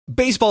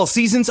Baseball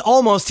season's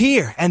almost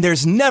here, and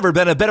there's never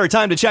been a better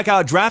time to check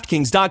out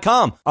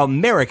DraftKings.com,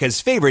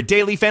 America's favorite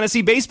daily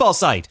fantasy baseball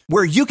site,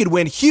 where you could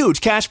win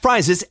huge cash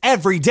prizes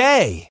every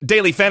day.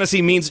 Daily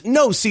fantasy means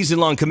no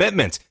season-long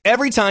commitment.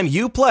 Every time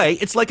you play,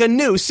 it's like a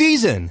new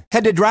season.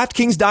 Head to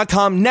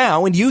DraftKings.com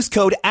now and use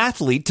code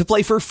ATHLETE to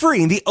play for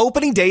free in the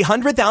opening day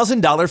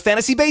 $100,000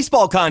 fantasy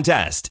baseball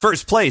contest.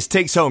 First place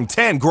takes home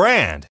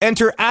 $10,000.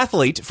 Enter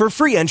ATHLETE for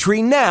free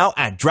entry now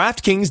at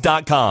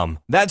DraftKings.com.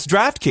 That's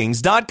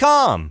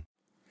DraftKings.com.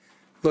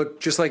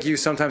 Look, just like you,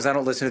 sometimes I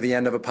don't listen to the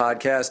end of a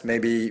podcast.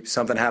 Maybe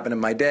something happened in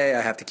my day.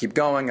 I have to keep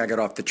going. I got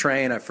off the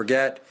train. I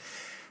forget.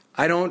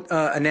 I don't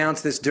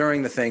announce this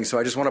during the thing, so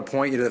I just want to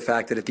point you to the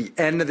fact that at the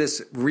end of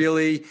this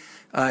really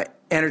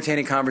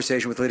entertaining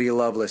conversation with Lydia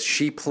Loveless,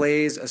 she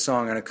plays a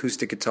song on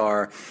acoustic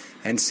guitar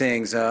and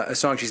sings a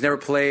song she's never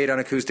played on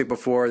acoustic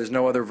before. There's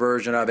no other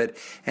version of it,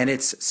 and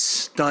it's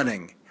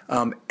stunning.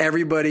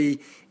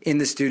 Everybody in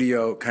the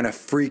studio kind of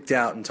freaked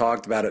out and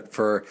talked about it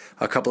for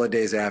a couple of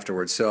days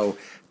afterwards. So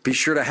be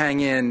sure to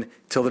hang in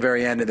till the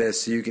very end of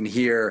this so you can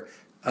hear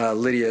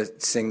Lydia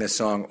sing this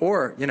song,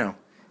 or,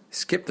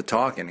 skip the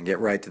talking and get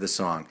right to the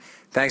song.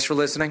 Thanks for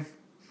listening.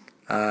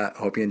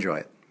 Hope you enjoy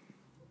it.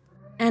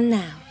 And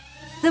now,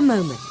 The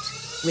Moment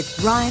with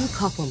Brian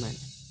Koppelman.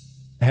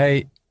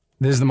 Hey,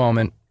 this is The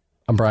Moment.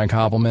 I'm Brian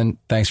Koppelman.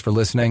 Thanks for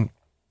listening.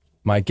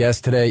 My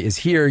guest today is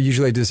here.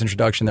 Usually I do this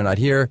introduction. They're not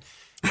here.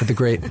 But the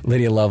great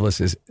Lydia Loveless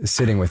is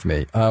sitting with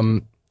me.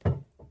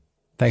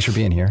 Thanks for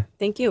being here.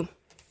 Thank you.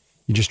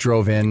 You just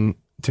drove in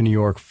to New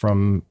York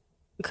from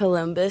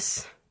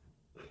Columbus.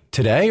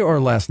 Today or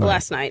last night?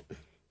 Last night.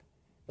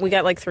 We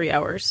got like 3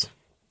 hours.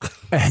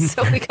 And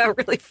so we got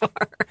really far.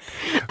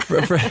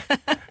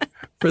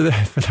 for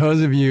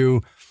those of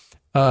you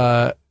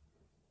who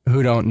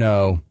don't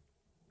know,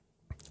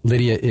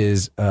 Lydia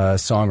is a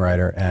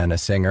songwriter and a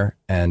singer,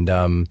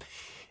 and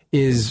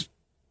is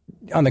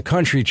on the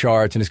country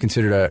charts and is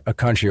considered a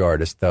country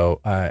artist,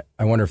 though. I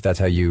wonder if that's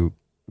how you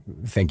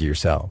think of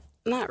yourself.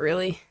 Not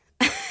really.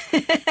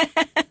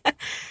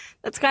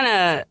 That's kind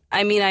of,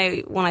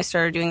 when I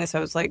started doing this, I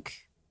was like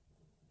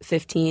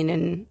 15,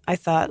 and I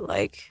thought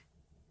like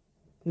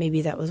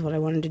maybe that was what I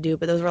wanted to do,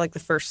 but those were like the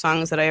first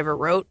songs that I ever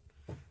wrote,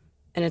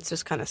 and it's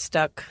just kind of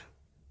stuck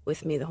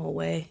with me the whole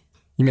way.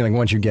 You mean like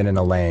once you get in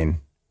a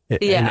lane,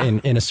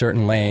 in a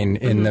certain lane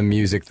in the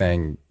music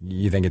thing,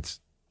 you think it's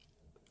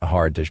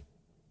hard to,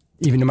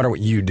 even no matter what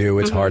you do,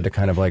 it's hard to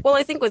kind of like... Well,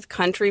 I think with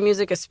country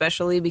music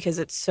especially, because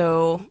it's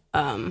so,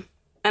 and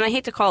I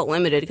hate to call it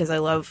limited because I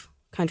love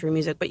country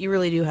music, but you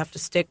really do have to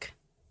stick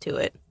to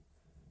it.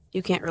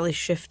 You can't really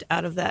shift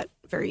out of that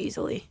very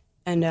easily.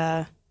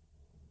 And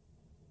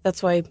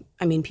that's why,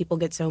 people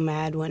get so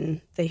mad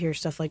when they hear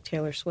stuff like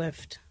Taylor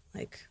Swift.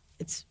 Like,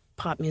 it's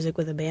pop music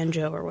with a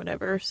banjo or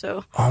whatever,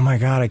 so... Oh my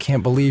God, I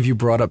can't believe you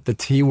brought up the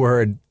T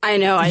word. I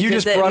know, you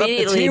just brought up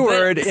the T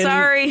word.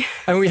 Sorry.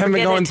 And we haven't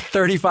been going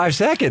 35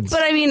 seconds.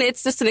 But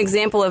it's just an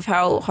example of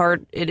how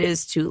hard it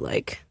is to,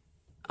 like,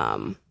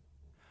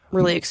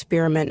 really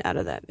experiment out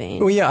of that vein.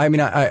 Well, yeah,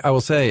 I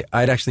will say,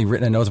 I'd actually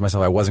written a note to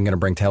myself I wasn't going to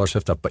bring Taylor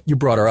Swift up, but you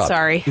brought her up.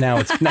 Sorry.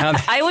 Now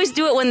I always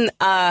do it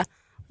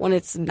when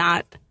it's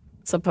not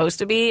supposed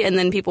to be, and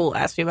then people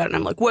ask me about it, and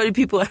I'm like, why do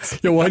people ask me?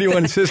 Yeah, why do you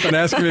insist on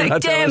asking me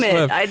about Taylor Swift?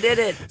 Damn it, I did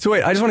it. So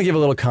wait, I just want to give a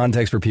little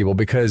context for people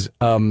because,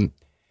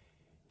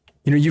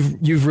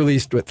 you've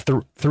released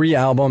 3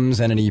 albums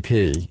and an EP,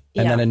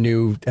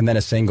 and then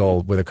a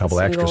single with a couple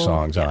extra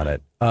songs on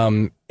it.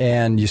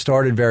 And you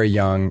started very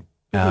young,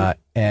 and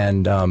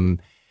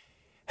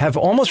have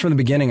almost from the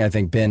beginning, I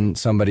think, been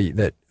somebody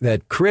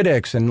that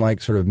critics and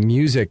like sort of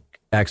music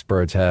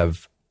experts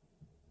have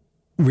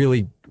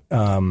really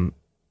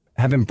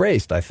have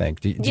embraced, I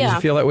think. Do you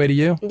feel that way to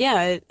you?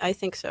 Yeah, I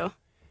think so.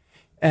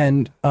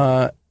 And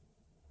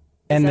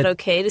is that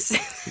okay to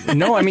say?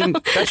 No,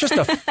 that's just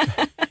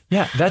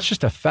that's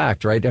just a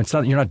fact, right? It's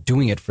not, you're not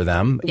doing it for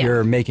them. Yeah.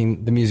 You're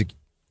making the music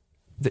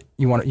that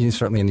you want. You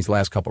certainly in these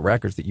last couple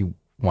records that you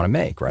want to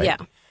make, right? Yeah.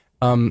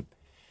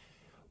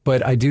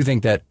 But I do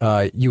think that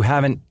you've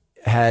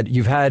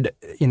had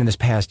in this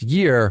past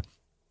year,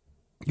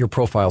 your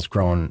profile's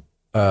grown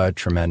a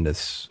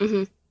tremendous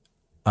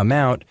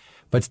amount.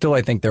 But still,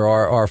 I think there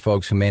are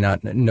folks who may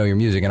not know your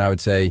music, and I would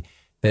say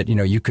that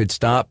you could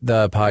stop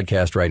the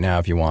podcast right now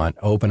if you want,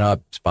 open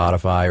up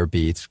Spotify or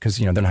Beats, because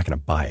they're not going to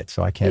buy it,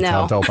 so I can't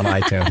tell them to open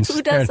iTunes.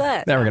 Who does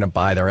that? They're never going to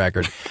buy the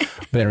record.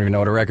 They don't even know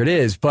what a record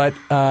is. But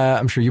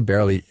I'm sure you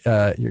barely.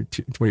 You're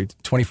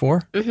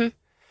 24.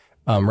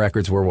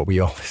 Records were what we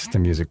all listened to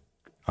music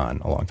on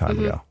a long time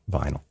ago,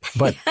 vinyl.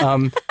 But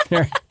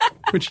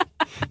which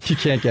you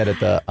can't get at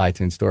the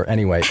iTunes store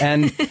anyway,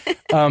 and.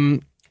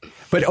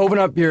 But open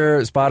up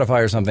your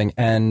Spotify or something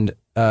and,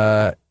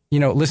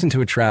 listen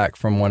to a track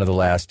from one of the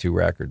last 2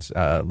 records.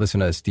 Listen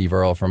to Steve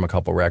Earle from a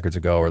couple records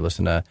ago, or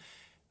listen to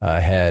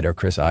Head or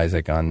Chris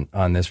Isaac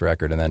on this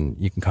record, and then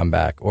you can come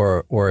back.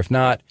 Or if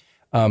not,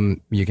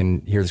 you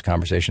can hear this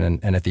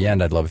conversation. And at the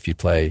end, I'd love if you'd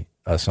play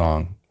a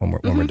song when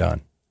we're done.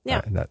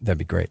 Yeah. That'd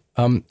be great.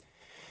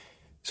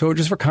 So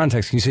just for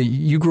context, can you say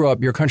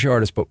you're a country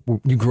artist, but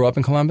you grew up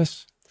in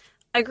Columbus?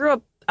 I grew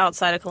up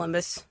outside of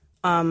Columbus,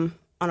 on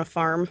a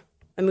farm.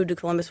 I moved to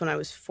Columbus when I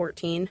was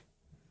 14.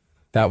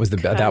 That was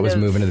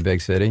moving to the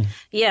big city?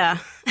 Yeah.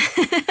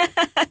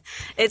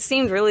 It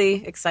seemed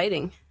really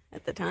exciting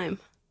at the time.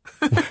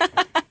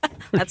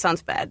 That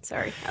sounds bad.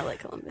 Sorry. I like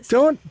Columbus.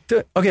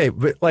 Okay,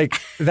 but like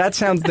that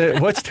sounds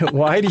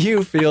why do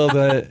you feel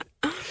the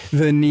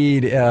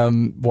need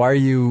why are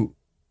you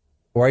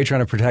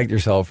trying to protect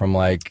yourself from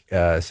like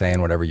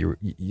saying whatever you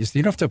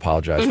don't have to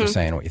apologize for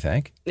saying what you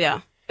think? Yeah,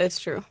 it's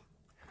true.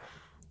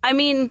 I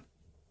mean,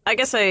 I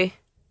guess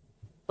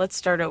let's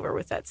start over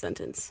with that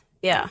sentence.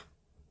 Yeah.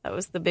 That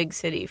was the big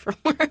city from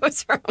where I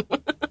was from.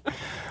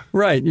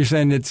 Right. You're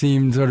saying it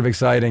seemed sort of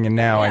exciting, and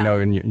now I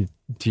know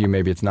to you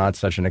maybe it's not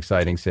such an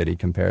exciting city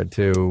compared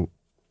to...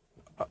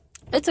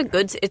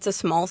 It's a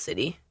small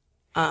city.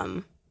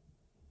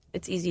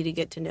 It's easy to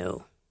get to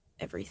know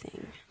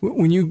everything.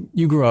 When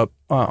you grew up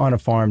on a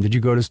farm, did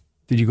you go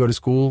to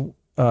school,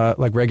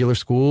 like regular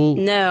school?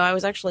 No, I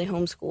was actually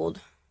homeschooled.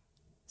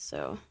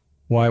 So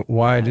why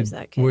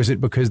was it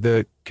because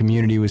the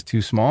community was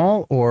too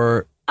small,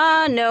 or...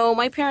 No,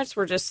 my parents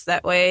were just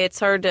that way. It's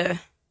hard to...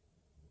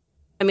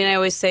 I mean, I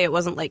always say it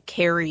wasn't like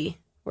Carrie,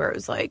 where it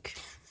was like,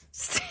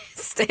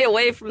 stay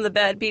away from the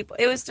bad people.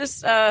 It was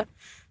just,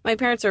 my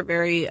parents are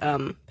very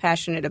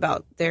passionate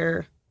about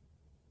their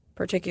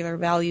particular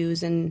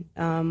values and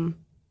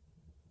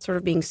sort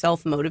of being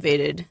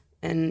self-motivated.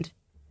 And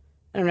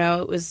I don't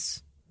know,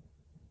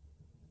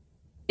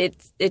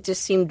 it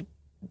just seemed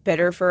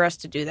better for us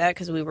to do that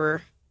because we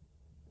were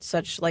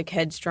such like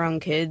headstrong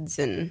kids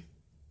and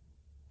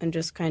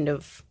just kind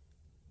of,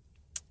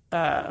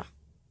 I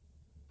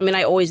mean,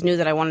 I always knew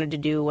that I wanted to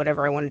do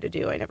whatever I wanted to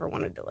do. I never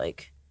wanted to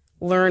like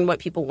learn what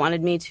people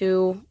wanted me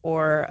to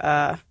or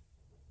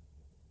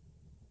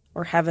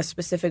have a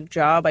specific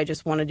job. I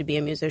just wanted to be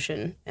a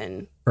musician.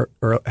 And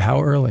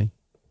how early?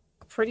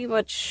 Pretty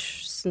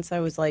much since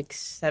I was like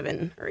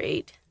 7 or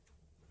 8.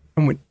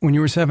 And when you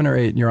were 7 or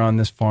 8, you're on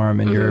this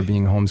farm and you're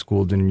being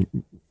homeschooled. And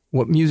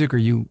what music are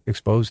you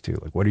exposed to?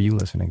 Like, what are you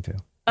listening to?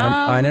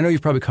 And I know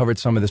you've probably covered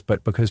some of this,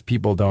 but because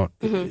people don't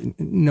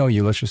know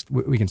you,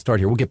 we can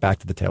start here. We'll get back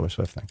to the Taylor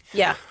Swift thing.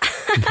 Yeah.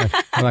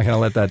 I'm not going to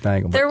let that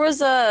dangle. There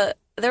was a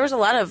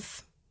lot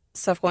of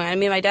stuff going on. I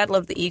mean, my dad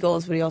loved the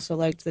Eagles, but he also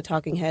liked the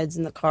Talking Heads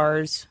and the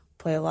Cars,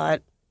 play a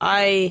lot.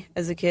 I,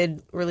 as a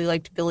kid, really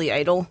liked Billy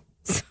Idol.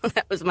 So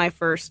that was my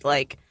first,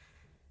 like,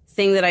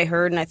 thing that I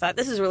heard, and I thought,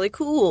 this is really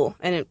cool.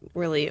 And it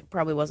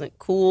probably wasn't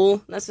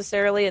cool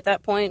necessarily at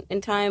that point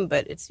in time,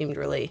 but it seemed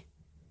really,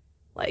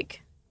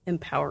 like,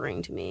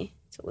 empowering to me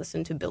to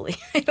listen to Billy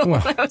Idol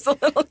when I was a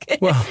little kid.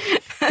 Well,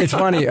 it's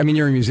funny. I mean,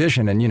 you're a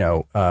musician, and,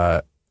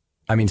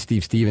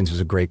 Steve Stevens was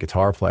a great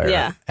guitar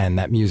player, and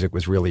that music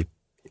was really,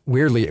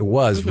 weirdly, it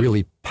was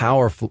really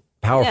powerful.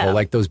 Yeah.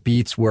 Like those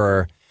beats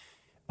were,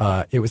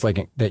 it was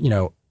like,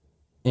 that,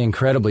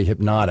 incredibly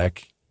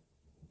hypnotic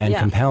and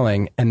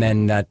compelling. And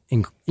then that,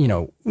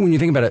 when you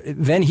think about it,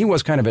 then he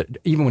was kind of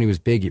even when he was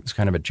big, it was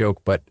kind of a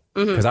joke, but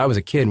because I was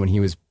a kid when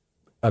he was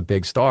a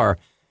big star,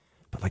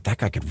 but like that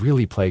guy could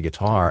really play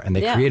guitar, and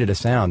they created a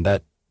sound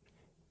that,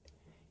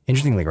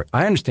 interestingly,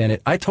 I understand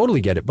it. I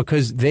totally get it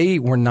because they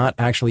were not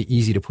actually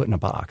easy to put in a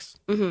box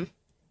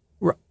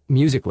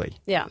musically.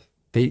 Yeah,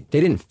 they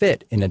didn't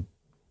fit in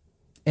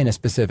a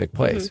specific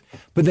place.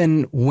 But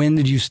then, when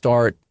did you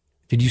start?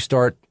 Did you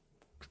start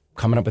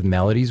coming up with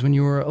melodies when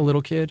you were a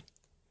little kid?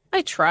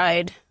 I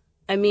tried.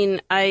 I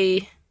mean,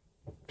 I've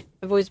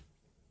always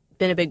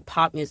been a big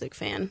pop music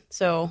fan,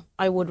 so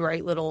I would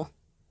write little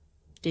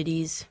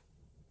ditties.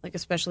 Like,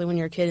 especially when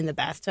you're a kid in the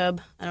bathtub.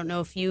 I don't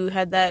know if you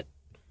had that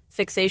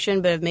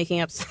fixation, but of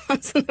making up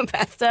songs in the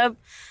bathtub.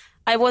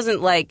 I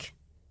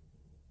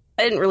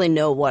didn't really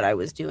know what I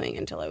was doing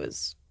until I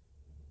was,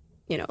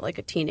 like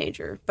a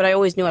teenager. But I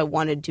always knew I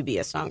wanted to be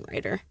a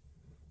songwriter.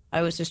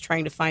 I was just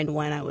trying to find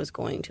when I was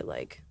going to,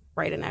 like,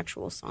 write an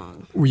actual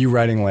song. Were you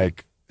writing,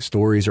 like,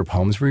 stories or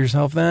poems for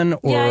yourself then?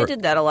 Or? Yeah, I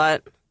did that a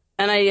lot.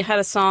 And I had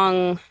a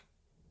song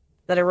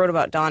that I wrote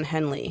about Don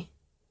Henley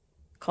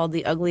called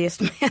The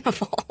Ugliest Man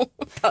of All,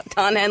 about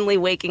Don Henley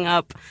waking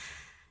up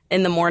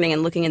in the morning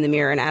and looking in the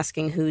mirror and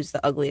asking who's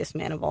the ugliest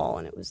man of all,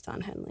 and it was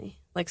Don Henley.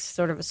 Like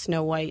sort of a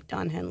Snow White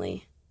Don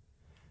Henley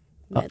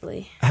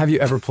medley. Have you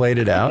ever played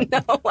it out?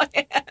 No,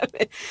 I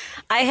haven't.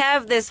 I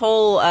have this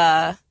whole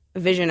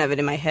vision of it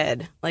in my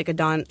head, like a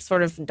Don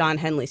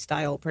Henley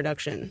style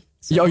production.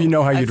 So you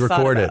know how you'd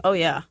record it. Oh,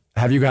 yeah.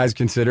 Have you guys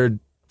considered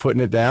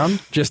putting it down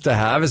just to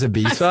have as a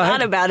B-side? I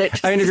thought about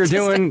it. I mean, if you're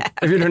doing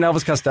an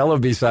Elvis Costello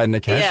B-side and a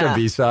Kesha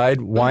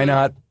B-side, why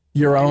not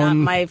your own?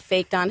 Not my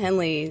fake Don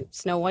Henley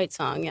Snow White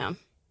song, yeah.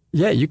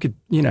 Yeah, you could,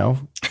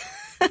 I'll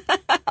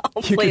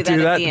you play could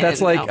do that.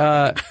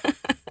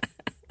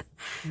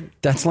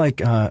 That's end,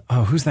 like,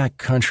 who's that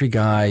country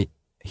guy?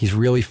 He's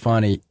really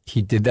funny.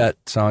 He did that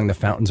song, The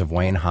Fountains of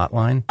Wayne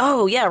Hotline.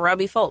 Oh, yeah,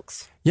 Robbie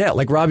Fulks. Yeah,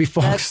 like Robbie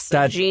Fulks.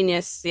 That's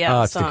genius, yeah.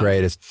 Oh, it's the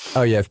greatest.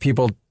 Oh, yeah, if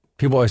people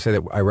always say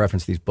that I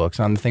reference these books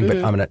on the thing,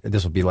 but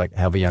this will be like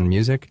heavy on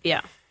music.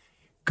 Yeah.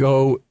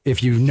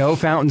 If you know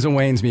Fountains of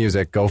Wayne's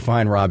music, go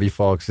find Robbie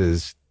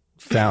Fulks's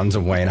Fountains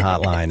of Wayne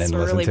hotline and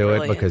listen really to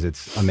brilliant. it because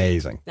it's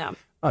amazing. Yeah.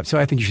 So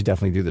I think you should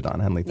definitely do the Don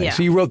Henley thing. Yeah.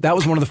 So you wrote, that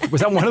was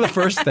was that one of the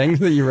first things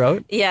that you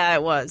wrote? Yeah,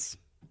 it was.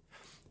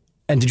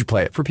 And did you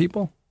play it for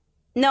people?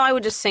 No, I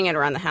would just sing it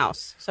around the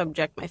house,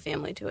 subject my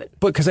family to it.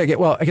 But because I guess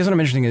what I'm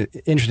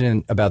interested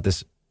in about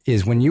this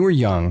is when you were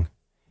young,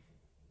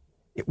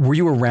 were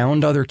you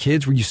around other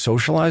kids? Were you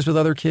socialized with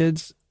other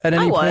kids at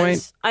any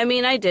point? I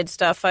mean, I did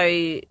stuff.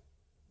 Like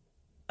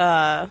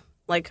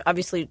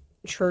obviously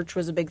church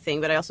was a big thing,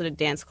 but I also did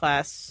dance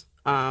class.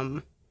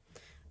 I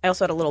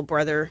also had a little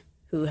brother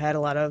who had a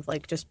lot of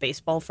like just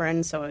baseball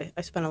friends, so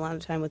I spent a lot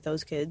of time with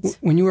those kids.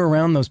 When you were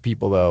around those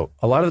people, though,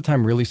 a lot of the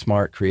time really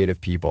smart, creative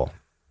people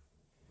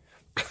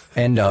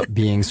end up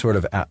being sort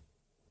of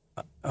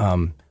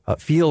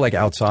feel like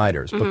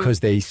outsiders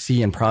because they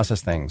see and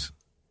process things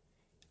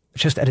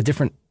just at a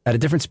different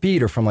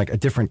speed or from like a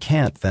different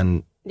cant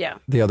than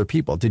the other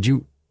people. Did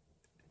you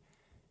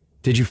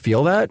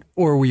feel that,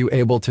 or were you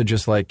able to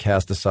just like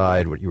cast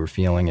aside what you were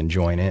feeling and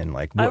join in?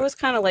 Like I was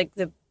kind of like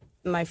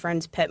my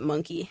friend's pet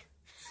monkey.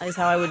 Is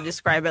how I would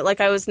describe it.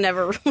 Like I was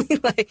never really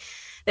like.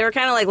 They were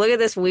kind of like, look at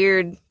this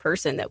weird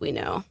person that we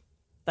know.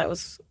 That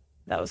was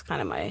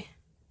kind of my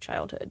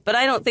childhood. But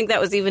I don't think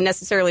that was even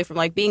necessarily from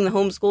like being the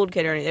homeschooled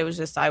kid or anything. It was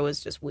just I was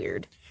just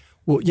weird.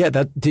 Well, yeah.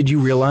 Did you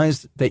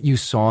realize that you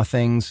saw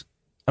things?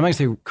 I'm not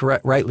going to say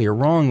rightly or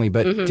wrongly,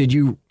 but did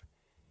you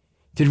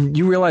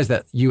realize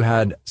that you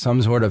had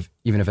some sort of,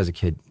 even if as a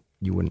kid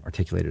you wouldn't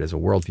articulate it as a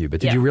worldview,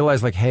 but did you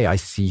realize like, hey, I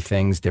see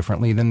things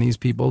differently than these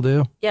people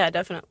do? Yeah,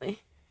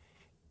 definitely.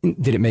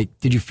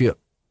 Did you feel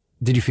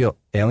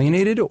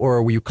alienated,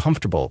 or were you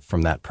comfortable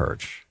from that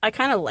perch? I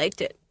kind of liked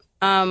it.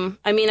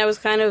 I mean, I was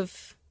kind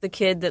of the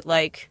kid that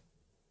like,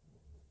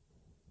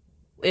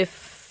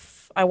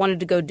 if I wanted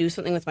to go do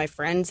something with my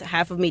friends,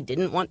 half of me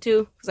didn't want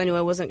to because I knew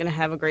I wasn't going to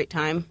have a great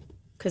time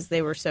because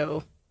they were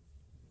so,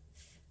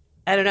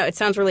 I don't know, it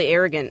sounds really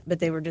arrogant, but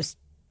they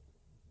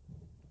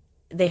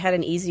had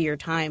an easier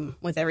time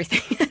with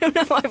everything. I don't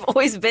know, I've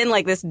always been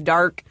like this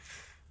dark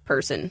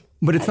person.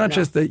 But it's not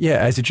just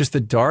is it just the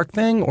dark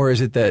thing, or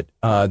is it that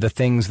the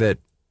things that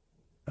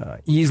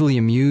easily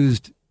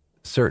amused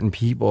certain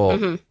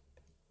people,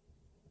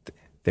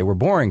 they were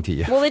boring to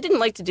you? Well, they didn't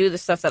like to do the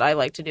stuff that I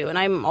like to do, and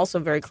I'm also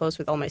very close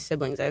with all my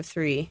siblings. I have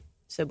 3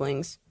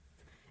 siblings.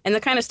 And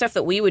the kind of stuff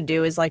that we would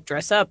do is like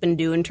dress up and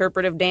do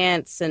interpretive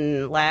dance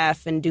and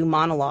laugh and do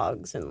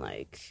monologues and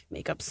like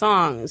make up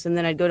songs. And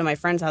then I'd go to my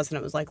friend's house and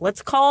it was like,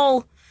 let's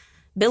call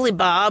Billy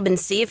Bob and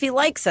see if he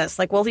likes us.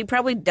 Like, well, he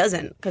probably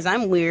doesn't because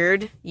I'm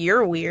weird.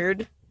 You're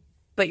weird,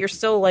 but you're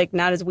still like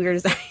not as weird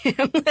as I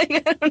am.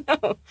 Like, I don't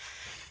know.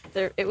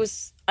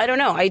 I don't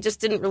know. I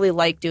just didn't really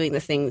like doing the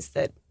things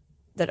that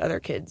other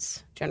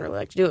kids generally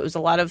like to do. It was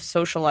a lot of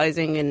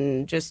socializing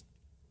and just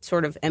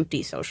sort of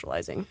empty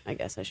socializing, I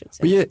guess I should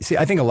say. Well, yeah, see,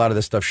 I think a lot of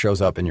this stuff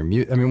shows up in your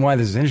music. I mean, why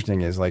this is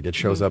interesting is like it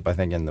shows up, I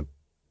think,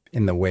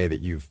 in the way that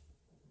you've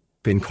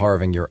been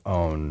carving your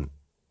own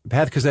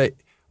path. Because a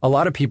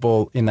lot of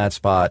people in that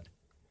spot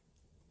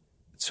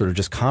sort of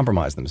just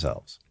compromise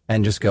themselves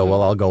and just go,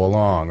 well, I'll go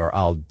along or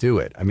I'll do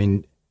it. I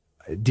mean,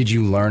 did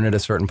you learn at a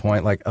certain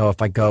point, like, oh,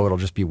 if I go, it'll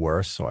just be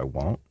worse, so I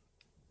won't?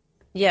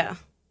 Yeah.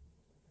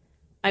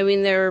 I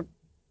mean, there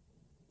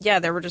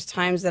were just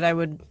times that I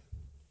would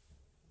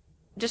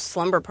just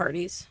slumber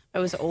parties. I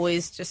was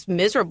always just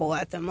miserable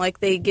at them. Like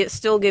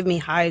still give me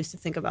hives to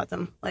think about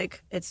them.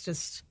 Like it's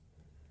just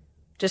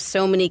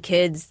so many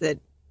kids that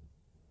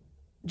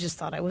just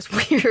thought I was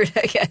weird,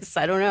 I guess.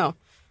 I don't know.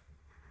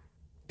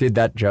 Did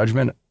that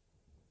judgment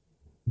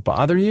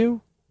bother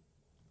you?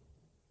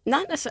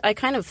 Not necessarily. I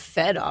kind of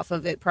fed off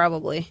of it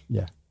probably.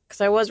 Yeah. Because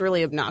I was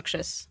really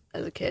obnoxious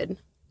as a kid.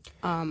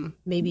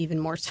 Maybe even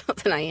more so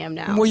than I am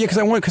now. Well, yeah,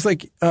 because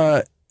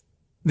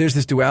there's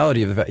this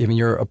duality of, I mean,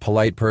 you're a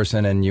polite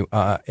person, and you,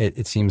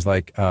 it seems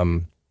like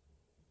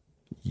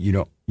you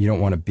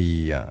don't want to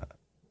be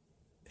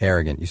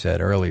arrogant. You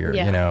said earlier,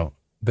 you know,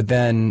 but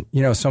then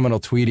someone will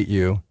tweet at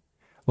you,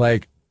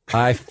 like,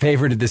 I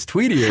favorited this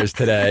tweet of yours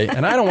today,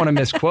 and I don't want to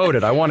misquote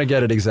it. I want to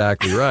get it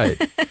exactly right,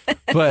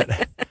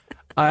 but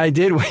I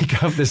did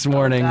wake up this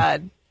morning. Oh,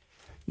 God.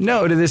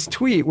 No, to this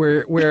tweet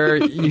where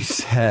you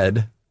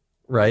said,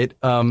 right?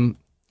 You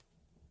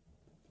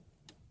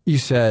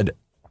said.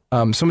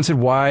 Someone said,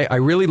 why I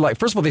really like,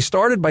 first of all, they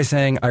started by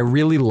saying, I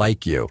really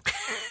like you,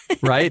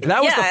 right?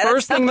 That was the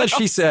first thing that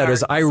she said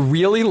is, I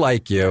really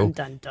like you.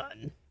 Dun, dun,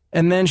 dun.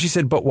 And then she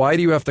said, but why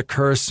do you have to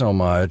curse so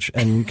much?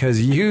 And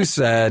because you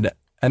said,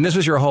 and this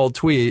was your whole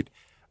tweet,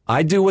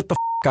 I do what the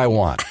I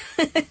want.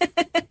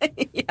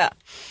 Yeah.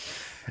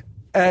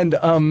 And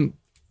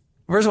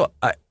first of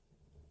all,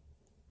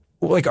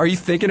 are you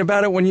thinking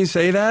about it when you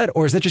say that?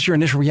 Or is that just your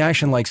initial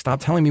reaction? Like, stop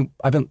telling me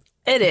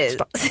It is.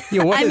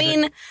 I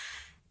mean...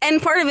 And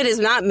part of it is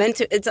not meant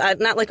to, it's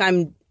not like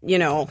I'm,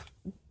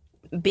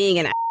 being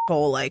an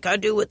asshole, like I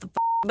do what the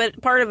but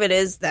part of it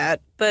is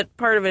that, but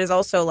part of it is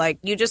also like,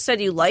 you just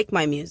said you like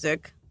my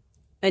music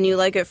and you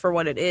like it for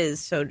what it is,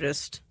 so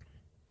just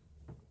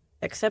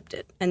accept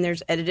it. And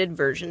there's edited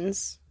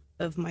versions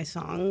of my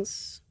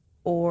songs,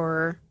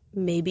 or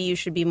maybe you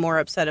should be more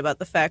upset about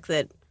the fact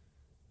that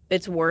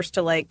it's worse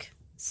to like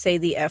say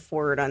the F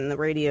word on the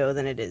radio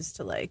than it is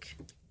to like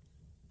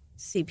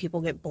see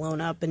people get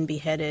blown up and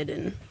beheaded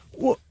and.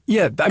 Well,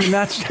 yeah, I mean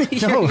that's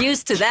you're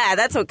used to that.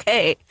 That's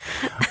okay.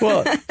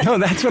 Well, no,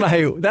 that's what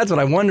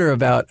I wonder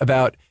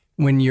about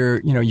when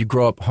you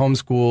grow up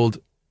homeschooled,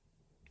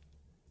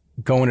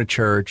 going to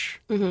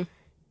church,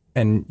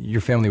 and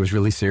your family was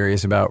really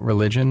serious about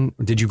religion.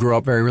 Did you grow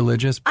up very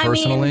religious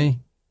personally? I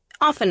mean,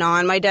 off and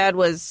on. My dad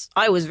was.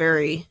 I was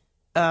very.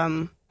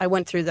 I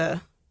went through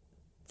the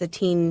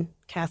teen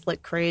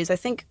Catholic craze. I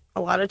think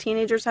a lot of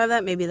teenagers have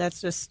that. Maybe that's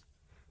just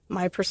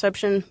my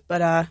perception,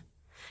 but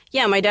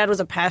yeah, my dad was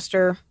a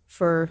pastor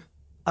for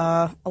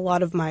a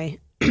lot of my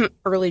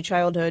early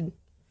childhood. And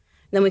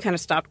then we kind of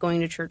stopped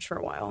going to church for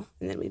a while,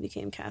 and then we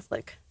became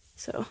Catholic.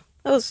 So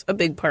that was a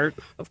big part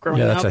of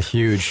growing up. Yeah, that's a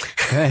huge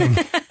thing.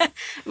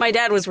 My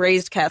dad was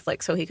raised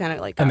Catholic, so he kind of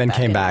like got and then back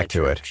came back into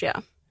to church.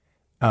 it.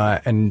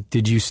 Yeah. And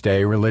did you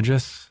stay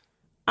religious?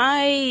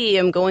 I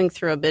am going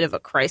through a bit of a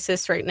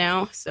crisis right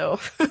now.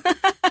 So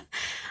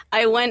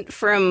I went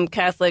from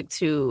Catholic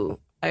to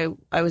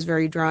I was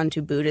very drawn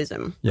to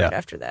Buddhism right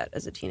after that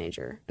as a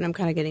teenager, and I'm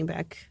kind of getting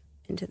back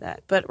into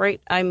that. But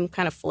I'm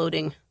kind of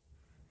floating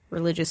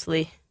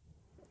religiously.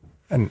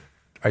 And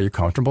are you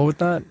comfortable with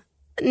that?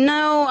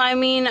 No, I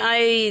mean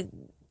I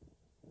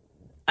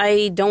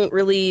don't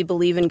really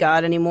believe in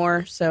God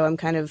anymore, so I'm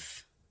kind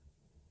of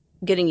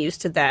getting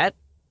used to that.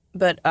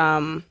 But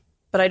I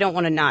don't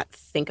want to not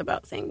think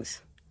about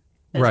things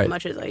as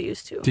much as I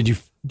used to. Did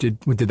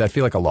that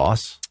feel like a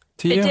loss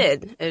to you? It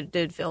did. It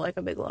did feel like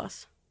a big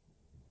loss.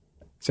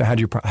 So how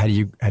do you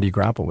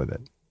grapple with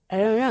it? I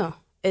don't know.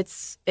 It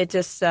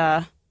just.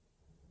 I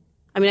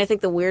mean, I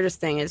think the weirdest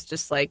thing is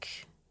just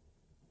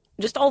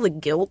all the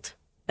guilt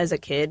as a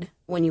kid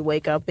when you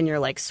wake up and you're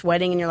like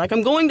sweating and you're like,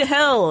 I'm going to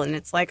hell, and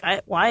it's like,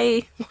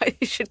 why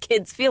should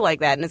kids feel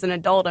like that? And as an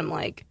adult, I'm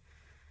like,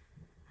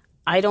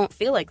 I don't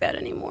feel like that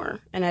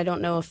anymore, and I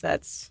don't know if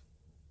there's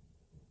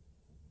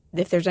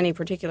any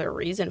particular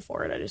reason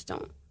for it. I just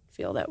don't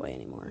feel that way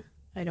anymore.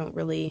 I don't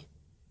really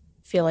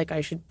feel like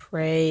I should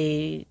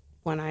pray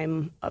when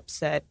I'm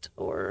upset,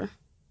 or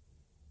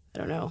I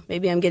don't know.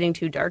 Maybe I'm getting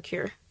too dark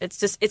here.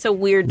 It's a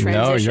weird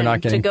transition. No, you're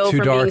not getting to go too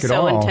from dark being at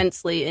so all.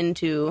 intensely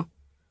into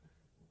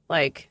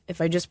like,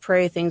 if I just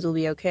pray, things will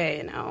be okay.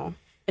 And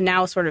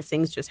now sort of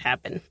things just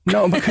happen.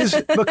 No, because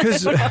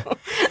there's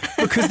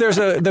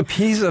the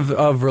piece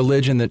of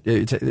religion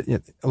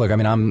that look. I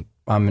mean,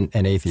 I'm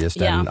an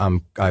atheist,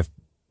 and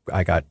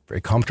I got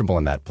very comfortable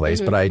in that place,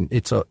 but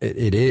it's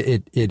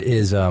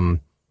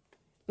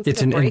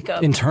an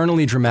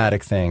internally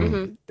dramatic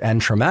thing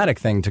and traumatic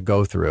thing to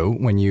go through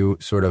when you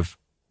sort of,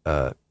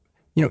 on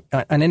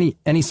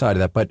any side of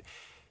that. But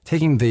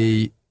taking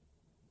the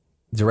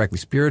directly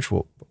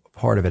spiritual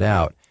part of it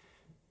out,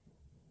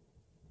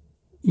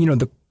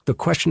 the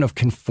question of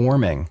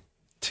conforming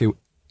to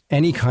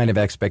any kind of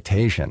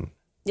expectation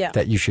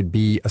that you should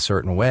be a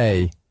certain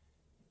way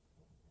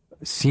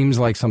seems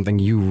like something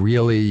you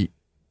really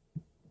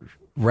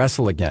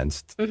wrestle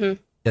against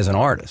as an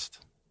artist.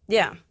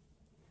 Yeah.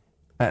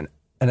 And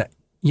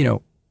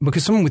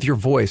because someone with your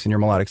voice and your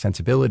melodic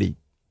sensibility,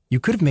 you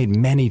could have made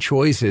many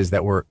choices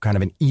that were kind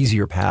of an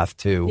easier path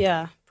to.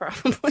 Yeah,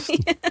 probably.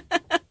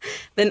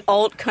 Than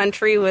alt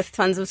country with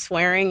tons of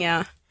swearing,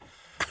 yeah.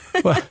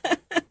 Well,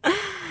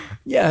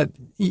 that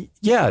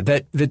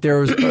there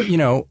was,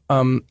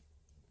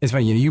 it's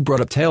funny, you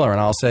brought up Taylor, and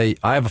I'll say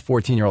I have a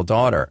 14-year-old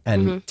daughter,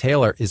 and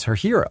Taylor is her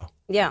hero.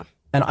 Yeah.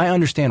 And I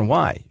understand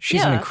why.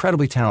 She's an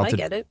incredibly talented. I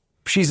get it.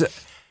 She's a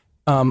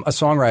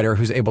songwriter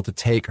who's able to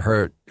take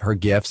her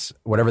gifts,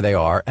 whatever they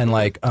are, and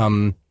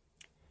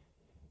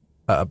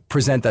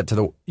present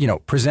that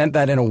present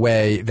that in a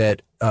way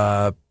that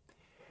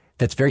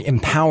that's very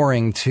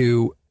empowering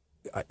to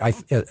a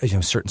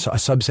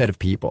subset of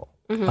people.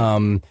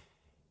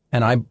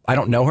 And I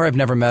don't know her. I've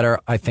never met her.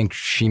 I think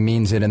she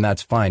means it, and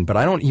that's fine. But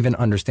I don't even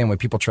understand when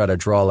people try to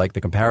draw like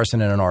the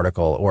comparison in an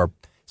article or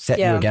set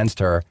you against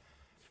her.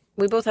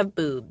 We both have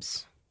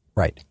boobs.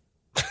 Right.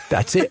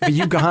 That's it. But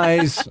you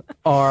guys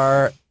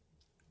are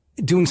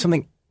doing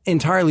something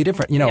entirely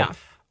different.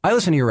 I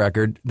listen to your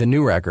record, the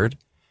new record,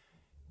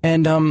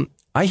 and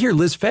I hear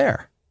Liz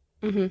Phair.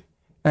 And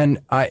and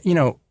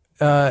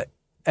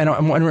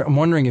I'm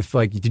wondering if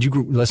did you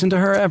listen to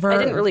her ever? I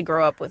didn't really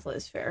grow up with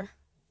Liz Phair.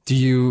 Do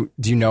you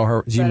know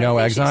her? Do you know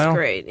Exile? She's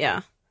great,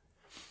 yeah.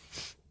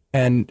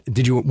 And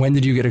when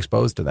did you get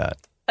exposed to that?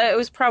 It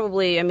was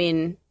probably,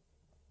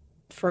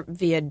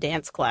 via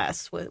dance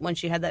class when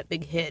she had that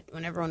big hit,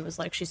 when everyone was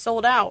like, she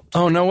sold out.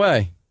 Oh, no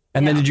way.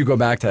 And then did you go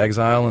back to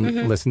Exile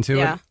and listen to it?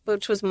 Yeah,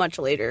 which was much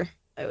later,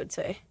 I would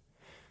say.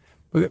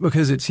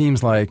 Because it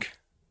seems like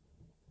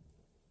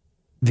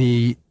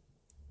in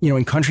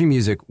country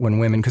music, when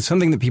women, because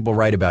something that people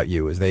write about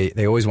you is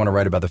they always want to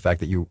write about the fact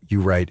that you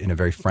write in a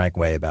very frank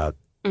way about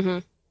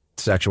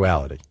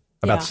sexuality,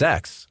 about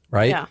sex,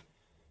 right? Yeah.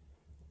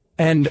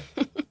 And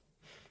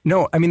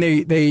no,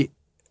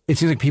 it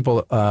seems like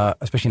people,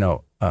 especially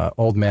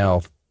old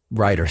male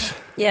writers,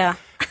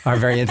 are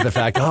very into the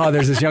fact, oh,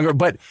 there's this younger,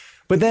 but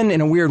then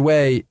in a weird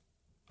way,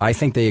 I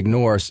think they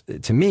ignore,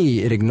 to me,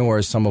 it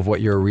ignores some of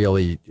what you're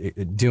really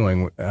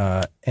doing.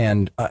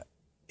 And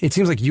it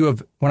seems like you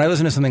have, when I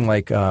listen to something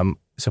like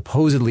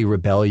supposedly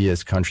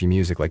rebellious country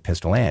music like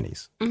Pistol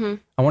Annie's, I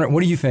wonder,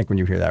 what do you think when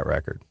you hear that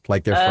record?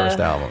 Like their first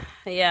album?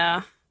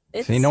 Yeah.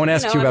 See, no one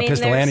asks you about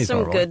Pistol Annie's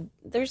normally.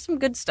 There's some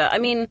good stuff. I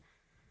mean,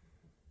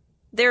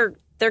 they're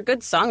good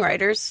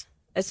songwriters.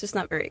 It's just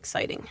not very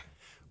exciting.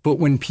 But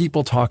when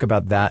people talk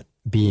about that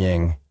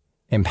being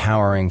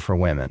empowering for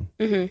women,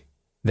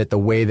 that the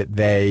way that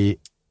they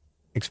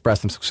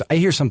express themselves, I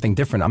hear something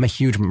different. I'm a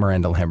huge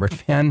Miranda Lambert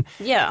fan.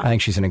 Yeah. I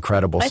think she's an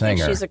incredible singer. I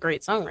think she's a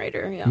great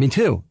songwriter, yeah. Me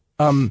too.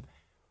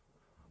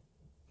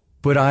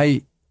 But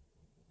I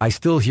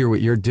still hear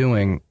what you're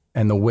doing,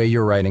 and the way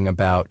you're writing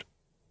about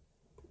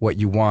what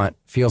you want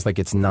feels like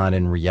it's not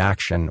in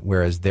reaction,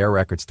 whereas their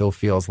record still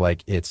feels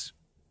like it's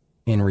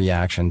in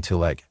reaction to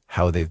like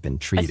how they've been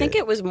treated. I think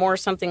it was more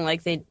something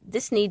like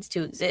this needs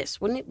to exist.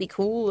 Wouldn't it be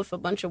cool if a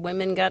bunch of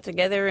women got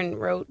together and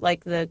wrote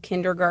like the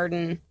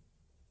kindergarten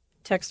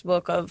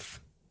textbook of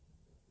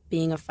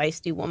being a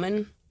feisty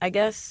woman, I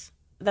guess?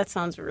 That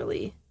sounds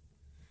really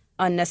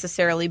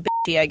unnecessarily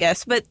bitchy, I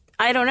guess. But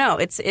I don't know.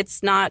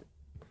 It's not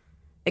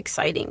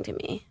exciting to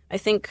me. I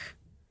think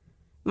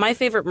my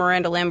favorite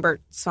Miranda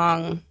Lambert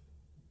song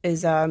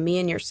is Me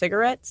and Your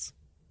Cigarettes.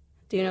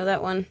 Do you know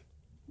that one?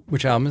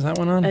 Which album is that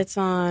one on? It's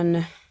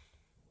on,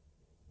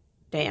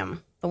 the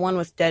one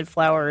with Dead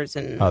Flowers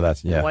and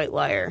White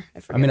Liar.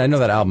 I mean, I know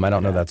that album. I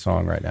don't know that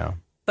song right now.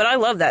 But I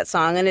love that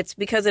song, and it's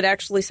because it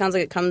actually sounds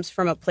like it comes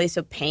from a place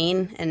of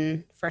pain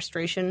and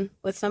frustration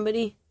with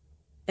somebody,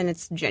 and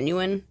it's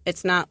genuine.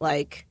 It's not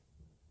like...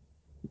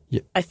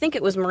 Yeah. I think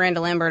it was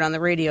Miranda Lambert on the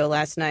radio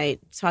last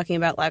night talking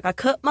about, like, I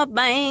cut my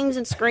bangs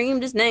and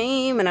screamed his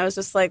name, and I was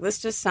just like, this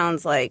just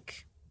sounds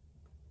like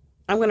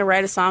I'm going to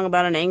write a song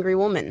about an angry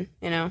woman,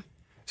 you know?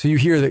 So you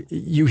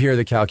hear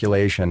the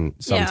calculation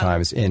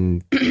sometimes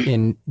in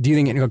do you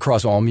think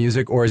across all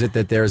music, or is it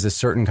that there's a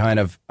certain kind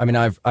of, I mean,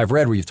 I've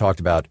read where you've talked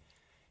about,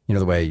 you know,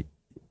 the way,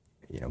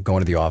 you know,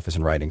 going to the office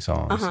and writing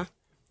songs.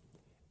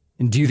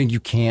 And do you think you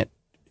can't,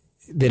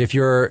 that if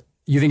you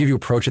think if you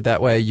approach it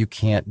that way, you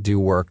can't do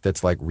work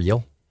that's like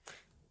real?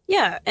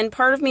 Yeah. And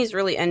part of me is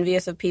really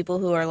envious of people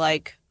who are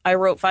like, I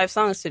wrote 5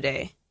 songs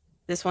today.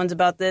 This one's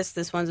about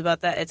this one's about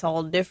that. It's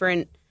all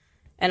different.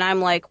 And I'm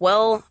like,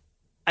 well,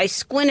 I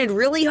squinted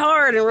really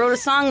hard and wrote a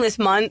song this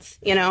month,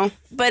 you know,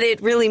 but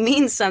it really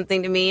means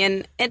something to me.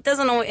 And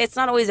it's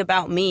not always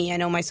about me. I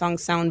know my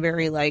songs sound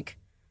very like,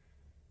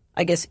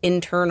 I guess,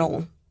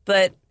 internal,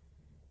 but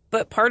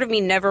part of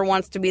me never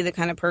wants to be the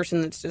kind of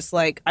person that's just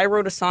like, I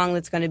wrote a song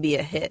that's going to be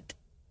a hit.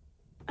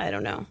 I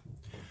don't know.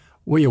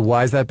 Well,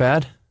 why is that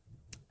bad?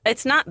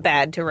 It's not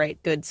bad to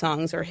write good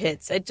songs or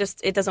hits. It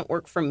doesn't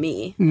work for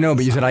me. No,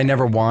 but you said I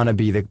never want to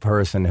be the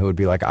person who would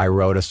be like, I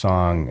wrote a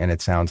song and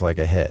it sounds like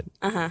a hit.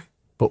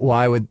 But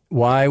why would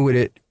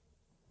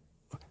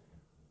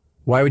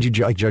you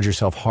like judge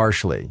yourself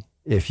harshly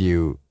if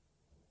you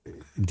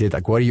did,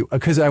 like, what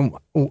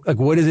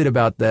is it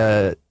about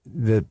the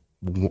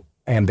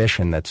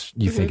ambition that's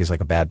you think is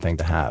like a bad thing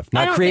to have?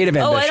 Not creative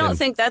ambition. I don't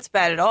think that's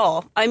bad at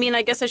all. I mean,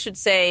 I guess I should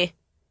say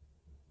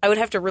I would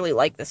have to really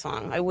like the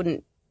song.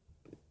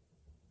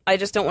 I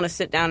just don't want to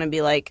sit down and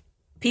be like,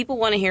 people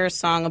want to hear a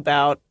song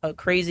about a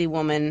crazy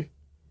woman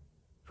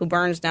who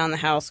burns down the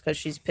house because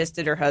she's pissed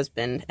at her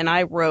husband, and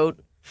I wrote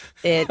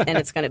it and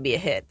it's going to be a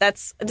hit.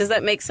 Does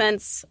that make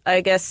sense? I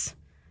guess.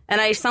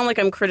 And I sound like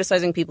I'm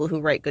criticizing people who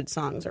write good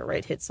songs or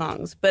write hit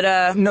songs,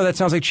 but no, that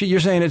sounds like you're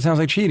saying it sounds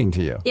like cheating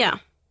to you. Yeah,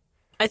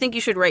 I think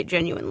you should write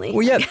genuinely.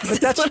 Well, yeah, but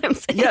that's what I'm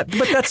saying. Yeah,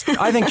 but that's.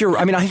 I think you're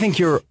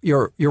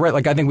right.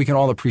 Like, I think we can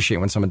all appreciate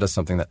when someone does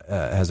something that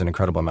has an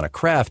incredible amount of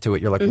craft to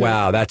it. You're like,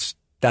 wow, that's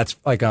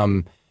like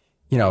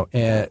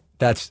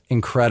that's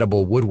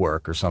incredible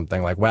woodwork or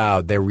something. Like,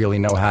 wow, they really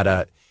know how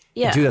to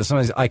do that.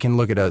 Sometimes I can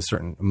look at a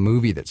certain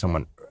movie that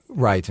someone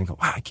writes and go,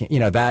 wow, I can't. You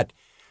know, that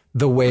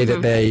the way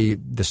that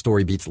the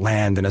story beats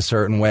land in a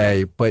certain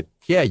way. But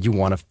yeah, you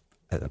want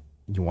to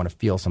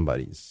feel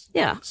somebody's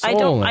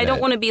soul. I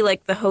don't want to be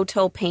like the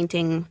hotel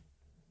painting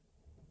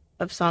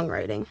of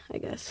songwriting, I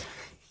guess.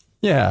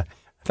 Yeah,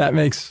 that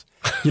makes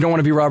you don't want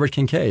to be Robert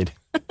Kincaid.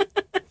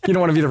 You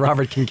don't want to be the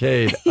Robert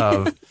Kincaid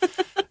of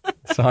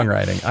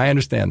songwriting. I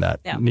understand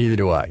that. Yeah. Neither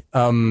do I.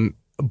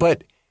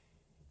 But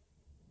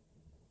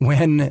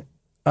when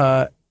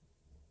I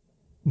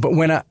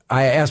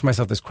ask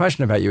myself this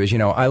question about you is, you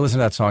know, I listen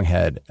to that song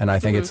Head, and I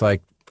think it's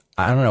like,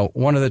 I don't know,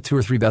 one of the 2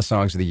 or 3 best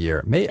songs of the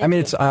year.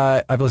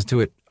 I've listened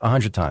to it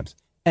 100 times.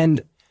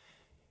 And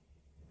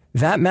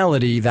that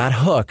melody, that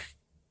hook,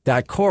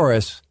 that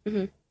chorus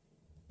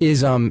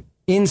is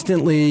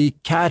instantly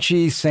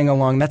catchy, sing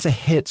along. That's a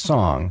hit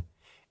song.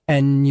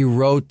 And you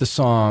wrote the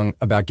song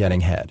about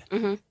getting head.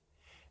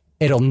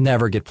 It'll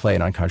never get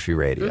played on country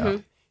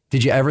radio.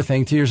 Did you ever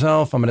think to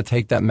yourself, I'm going to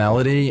take that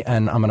melody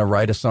and I'm going to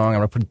write a song, I'm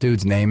going to put a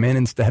dude's name in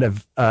instead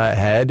of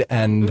head,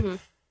 and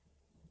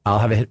I'll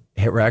have a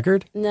hit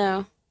record?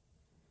 No.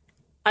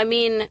 I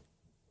mean,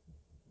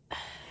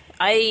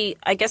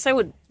 I guess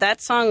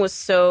that song was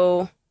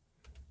so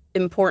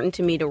important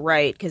to me to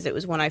write because it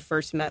was when I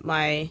first met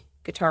my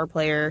guitar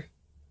player,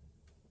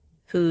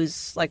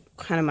 who's like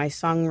kind of my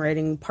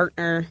songwriting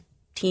partner,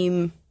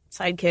 team,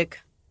 sidekick.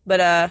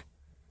 But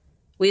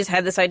we just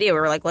had this idea. We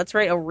were like, let's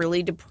write a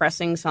really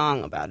depressing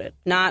song about it.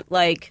 Not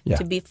like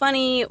to be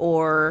funny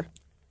or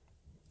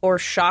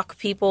shock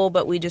people,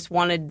 but we just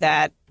wanted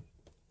that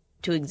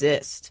to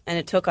exist. And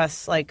it took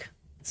us like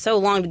so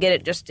long to get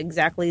it just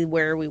exactly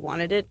where we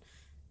wanted it.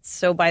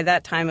 So by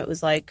that time it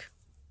was like,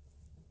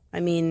 I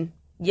mean,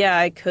 yeah,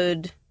 I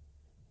could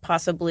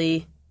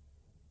possibly,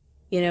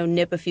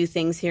 nip a few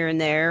things here and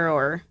there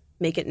or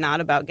make it not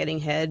about getting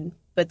head,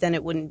 but then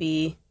it wouldn't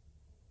be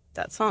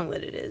that song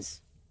that it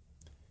is.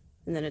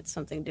 And then it's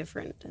something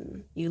different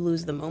and you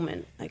lose the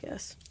moment, I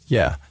guess.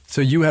 Yeah.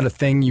 So you had a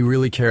thing you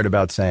really cared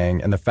about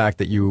saying, and the fact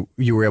that you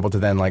were able to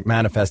then like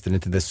manifest it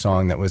into this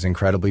song that was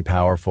incredibly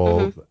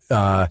powerful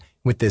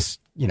with this,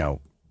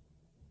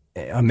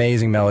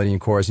 amazing melody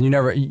and chorus.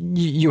 And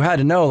you had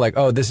to know like,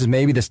 oh, this is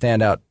maybe the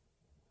standout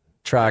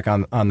track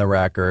on the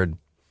record.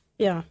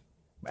 Yeah.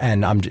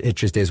 And it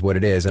just is what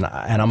it is. And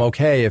I'm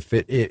okay if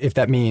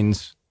that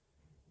means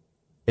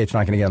it's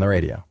not going to get on the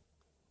radio.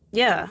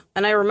 Yeah,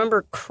 and I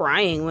remember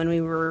crying when we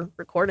were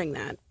recording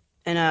that,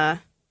 and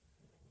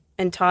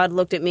Todd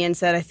looked at me and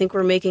said, "I think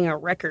we're making a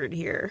record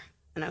here,"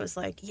 and I was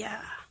like,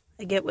 "Yeah,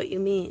 I get what you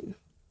mean."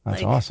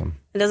 That's like, awesome.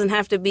 It doesn't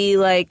have to be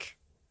like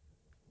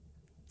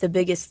the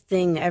biggest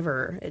thing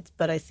ever,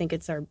 but I think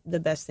it's the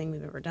best thing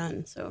we've ever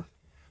done. So,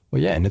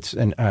 well, yeah, and it's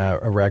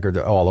a record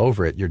all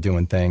over it. You're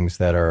doing things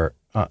that are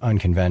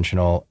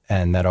unconventional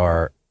and that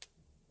are,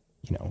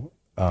 it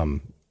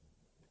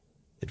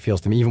feels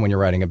to me even when you're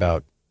writing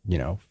about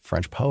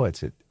French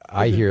poets.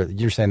 I hear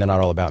you're saying they're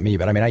not all about me,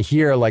 but I mean, I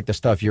hear like the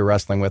stuff you're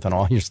wrestling with and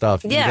all your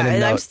stuff. Yeah,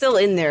 and I'm still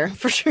in there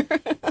for sure.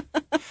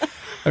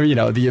 I mean,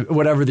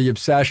 whatever the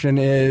obsession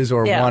is,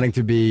 or wanting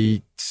to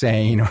be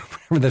sane, or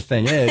whatever the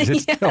thing is,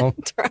 it's still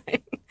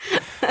trying.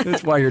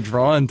 That's why you're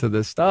drawn to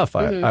this stuff.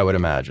 I would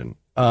imagine.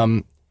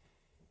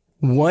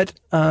 What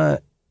do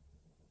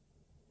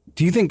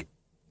you think?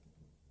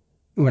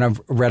 When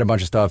I've read a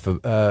bunch of stuff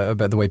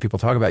about the way people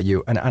talk about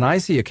you, and I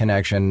see a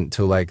connection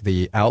to like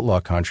the outlaw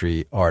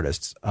country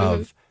artists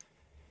of,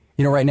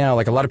 right now,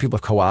 like a lot of people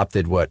have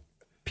co-opted what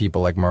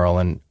people like Merle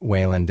and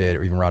Waylon did,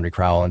 or even Rodney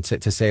Crowell, and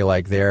to say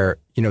like they've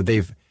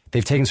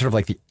taken sort of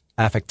like the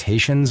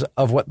affectations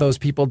of what those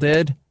people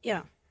did.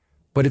 Yeah.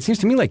 But it seems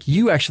to me like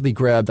you actually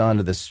grabbed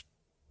onto this,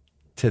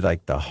 to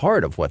like the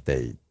heart of what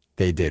they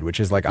did, which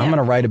is like, I'm going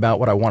to write about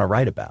what I want to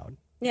write about.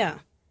 Yeah.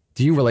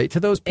 Do you relate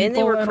to those people? And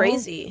they were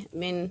crazy. I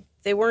mean,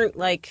 they weren't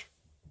like,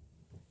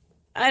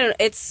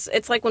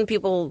 it's like when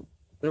people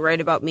write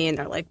about me and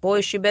they're like,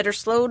 boy, she better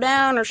slow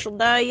down or she'll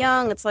die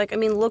young. It's like, I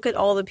mean, look at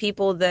all the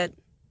people that,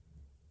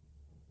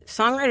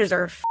 songwriters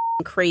are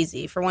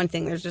crazy. For one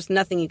thing, there's just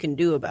nothing you can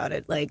do about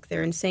it. Like,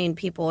 they're insane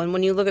people. And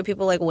when you look at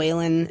people like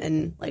Waylon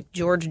and like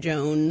George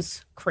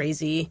Jones,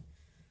 crazy,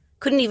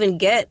 couldn't even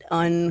get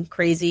on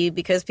crazy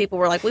because people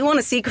were like, we want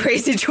to see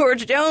crazy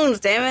George Jones,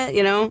 damn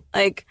it.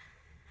 Like,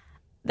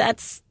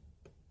 that's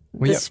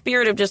the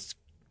spirit of just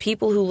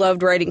people who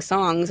loved writing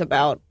songs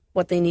about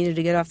what they needed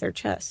to get off their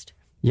chest.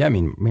 Yeah, I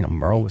mean,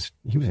 Merle was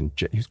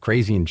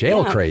crazy in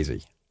jail,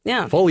 crazy.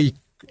 Yeah, fully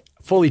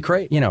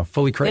crazy. Yeah.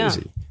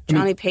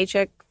 Johnny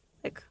Paycheck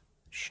like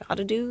shot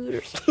a dude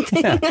or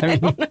something. Yeah, I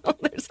don't know.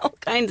 There's all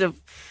kinds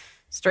of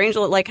strange.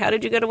 Like, how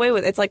did you get away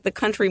with it? It's like the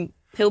country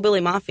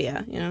hillbilly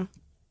mafia,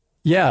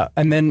 Yeah,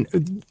 and then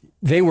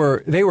they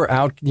were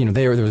out.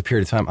 There was a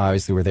period of time,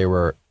 obviously, where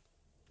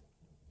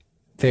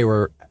they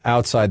were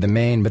outside the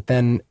main, but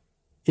then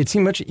it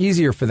seemed much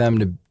easier for them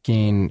to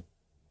gain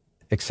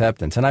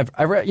acceptance. And I've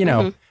read,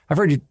 I've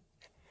heard the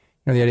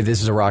idea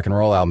this is a rock and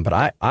roll album,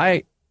 but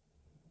I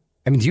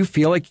mean, do you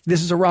feel like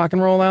this is a rock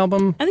and roll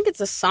album? I think it's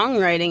a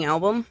songwriting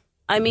album.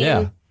 I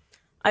mean,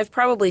 I've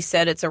probably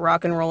said it's a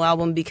rock and roll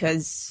album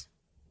because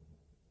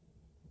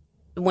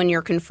when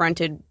you're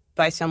confronted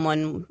by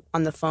someone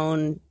on the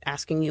phone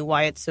asking you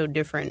why it's so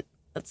different,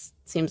 that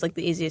seems like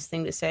the easiest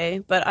thing to say.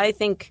 But I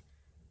think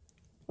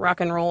rock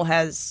and roll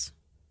has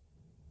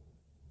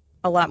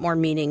a lot more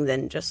meaning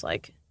than just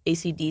like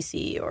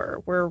AC/DC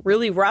or we're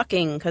really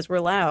rocking because we're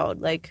loud.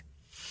 Like,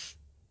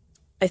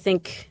 I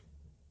think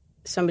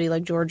somebody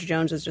like George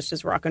Jones is just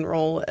as rock and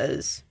roll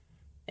as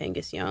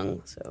Angus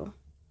Young. So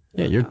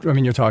yeah,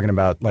 you're talking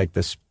about like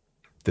the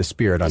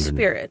spirit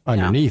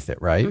underneath it,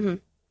 right? Mm-hmm.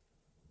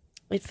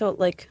 It felt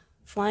like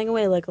flying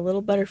away like a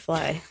little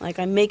butterfly. Like,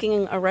 I'm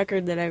making a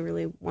record that I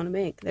really want to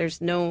make. There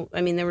was no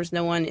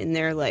one in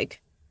there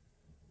like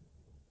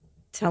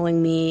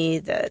telling me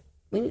that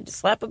we need to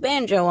slap a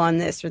banjo on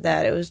this or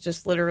that. It was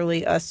just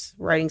literally us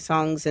writing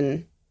songs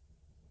and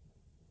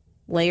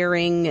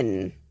layering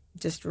and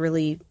just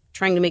really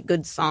trying to make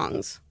good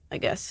songs, I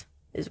guess,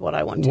 is what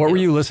I want to do. What were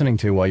you listening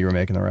to while you were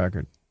making the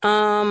record?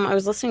 I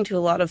was listening to a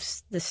lot of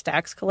the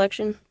Stax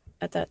collection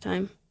at that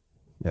time.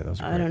 Yeah,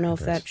 those are great I don't know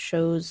records. if that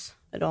shows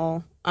at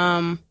all.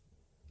 And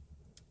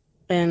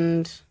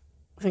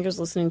I think I was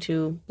listening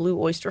to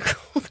Blue Oyster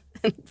Cult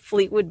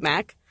Fleetwood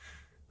Mac.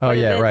 Oh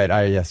yeah, right.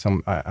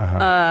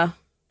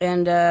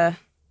 And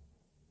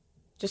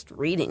just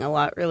reading a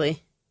lot, really. I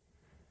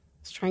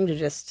was trying to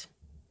just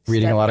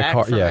Reading step a lot of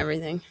back from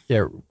everything.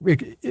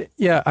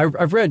 Yeah,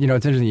 I've read.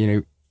 It's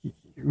interesting.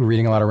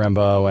 Reading a lot of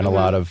Rimbaud and a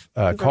lot of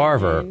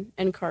Carver.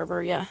 And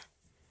Carver, yeah.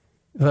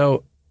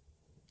 Though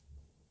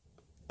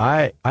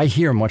I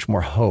hear much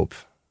more hope.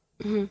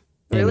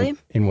 Really?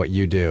 In what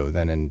you do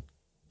than in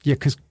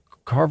because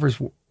Carver's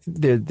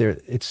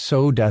it's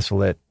so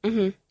desolate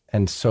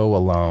and so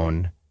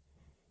alone.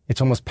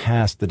 It's almost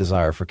past the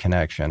desire for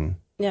connection.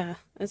 Yeah,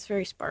 it's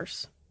very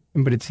sparse.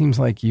 But it seems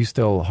like you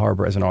still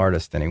harbor, as an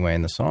artist anyway,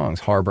 in the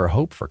songs, harbor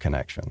hope for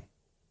connection.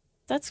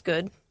 That's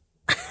good.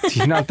 Do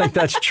you not think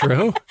that's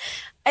true?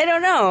 I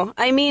don't know.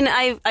 I mean,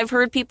 I've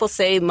heard people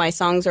say my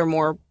songs are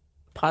more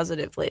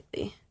positive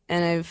lately,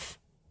 and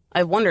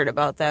I've wondered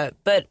about that.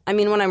 But I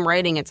mean, when I'm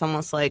writing, it's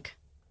almost like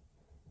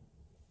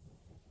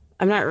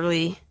I'm not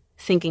really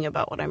thinking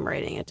about what I'm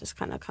writing. It just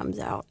kind of comes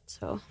out.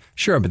 So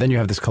sure, but then you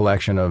have this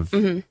collection of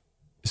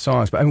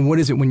songs. But I mean, what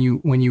is it when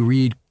you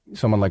read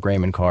someone like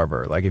Raymond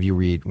Carver? Like when you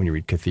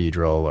read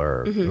Cathedral,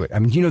 or I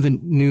mean, you know the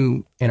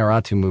new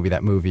Inarritu movie,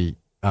 that movie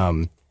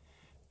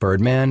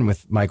Birdman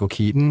with Michael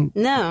Keaton?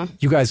 No.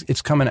 You guys,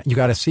 it's coming. You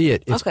got to see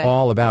it. It's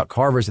all about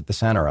Carver's at the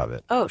center of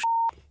it. Oh.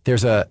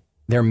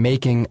 They're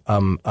making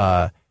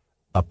a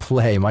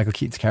play. Michael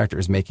Keaton's character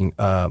is making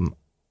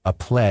a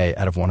play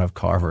out of one of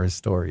Carver's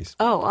stories.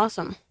 Oh,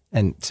 awesome.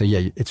 And so,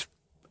 yeah, it's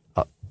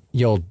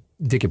you'll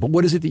dig it. But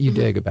what is it that you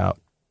dig about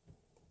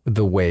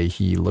the way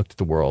he looked at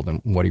the world and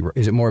what he wrote?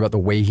 Is it more about the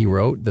way he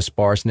wrote, the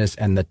sparseness,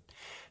 and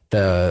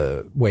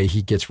the way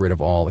he gets rid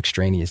of all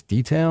extraneous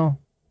detail?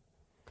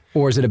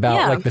 Or is it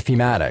about like the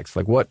thematics?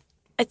 Like what?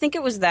 I think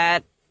it was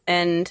that.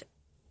 And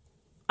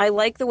I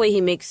like the way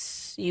he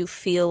makes you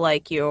feel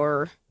like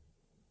you're,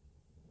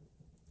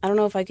 I don't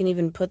know if I can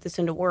even put this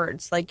into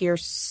words, like you're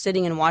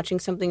sitting and watching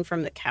something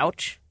from the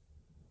couch.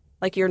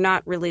 Like you're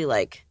not really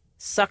like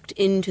sucked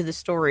into the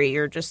story.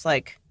 You're just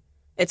like,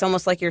 it's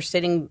almost like you're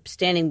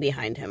standing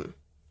behind him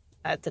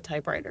at the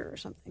typewriter or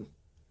something.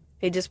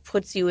 He just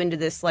puts you into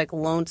this like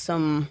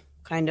lonesome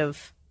kind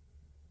of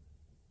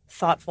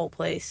thoughtful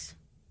place.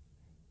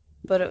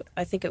 But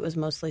I think it was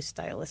mostly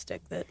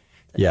stylistic that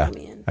drew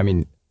me in. I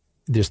mean,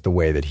 just the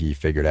way that he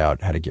figured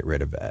out how to get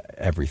rid of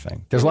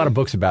everything. There's a lot of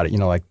books about it. You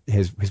know, like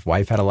his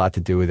wife had a lot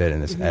to do with it,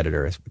 and his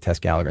editor, Tess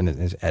Gallagher, and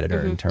his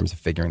editor in terms of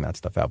figuring that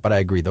stuff out. But I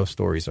agree, those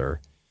stories are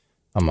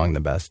among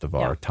the best of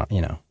our time.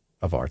 You know,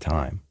 of our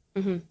time.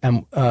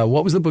 And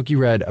what was the book you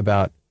read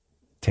about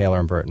Taylor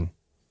and Burton?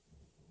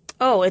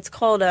 Oh, it's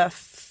called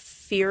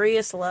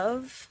Furious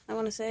Love, I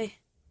want to say.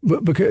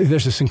 But because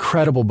there's this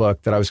incredible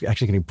book that I was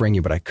actually going to bring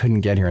you, but I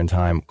couldn't get here in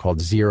time, called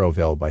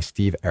Zeroville by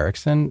Steve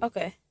Erickson.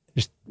 Okay.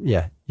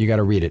 You got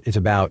to read it. It's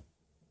about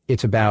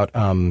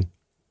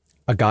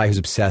a guy who's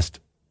obsessed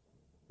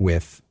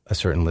with a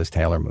certain Liz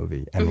Taylor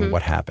movie and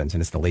what happens,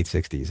 and it's the late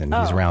 '60s, and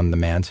he's around the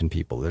Manson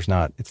people. It's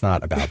not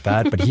about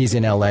that, but he's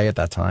in LA at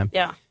that time.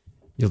 Yeah.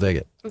 You'll dig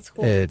it. That's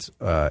cool. It's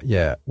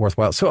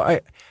worthwhile. So I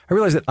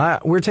realize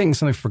that we're taking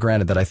something for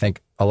granted that I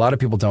think a lot of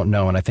people don't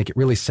know, and I think it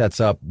really sets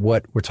up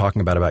what we're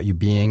talking about you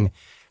being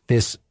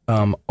this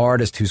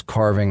artist who's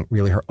carving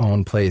really her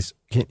own place.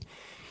 Can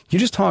you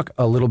just talk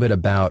a little bit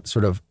about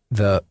sort of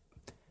the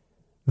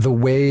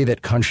way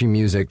that country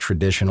music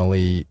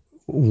traditionally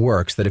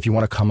works, that if you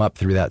want to come up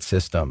through that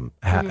system,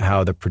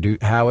 how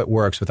it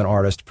works with an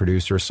artist,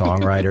 producer,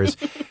 songwriters?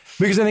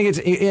 Because I think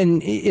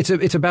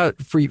it's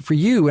about for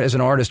you as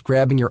an artist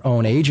grabbing your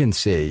own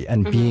agency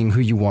and being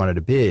who you wanted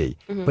to be.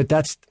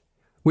 But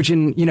which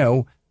in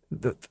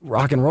the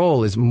rock and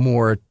roll is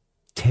more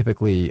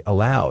typically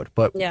allowed.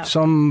 But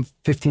some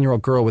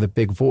 15-year-old girl with a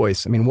big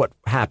voice. I mean, what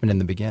happened in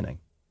the beginning?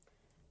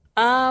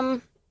 I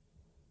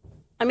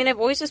mean,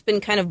 I've always just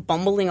been kind of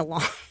bumbling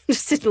along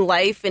just in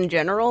life in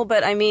general.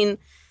 But I mean,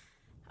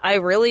 I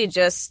really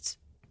just,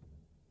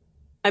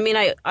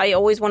 I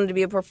always wanted to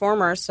be a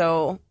performer.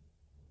 So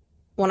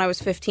when I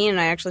was 15 and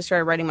I actually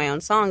started writing my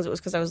own songs, it was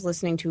because I was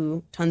listening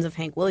to tons of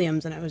Hank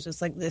Williams, and I was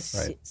just like,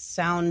 this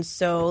sounds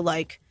so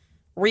like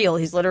real.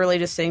 He's literally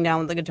just sitting down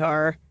with the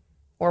guitar,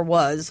 or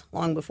was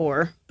long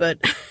before, but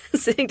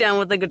sitting down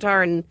with the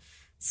guitar and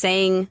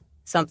saying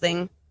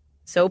something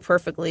so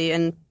perfectly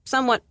and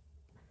somewhat,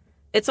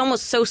 it's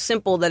almost so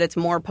simple that it's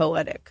more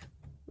poetic.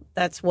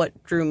 That's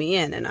what drew me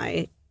in, and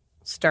I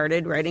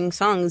started writing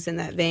songs in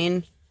that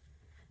vein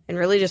and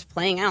really just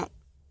playing out.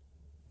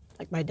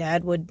 Like my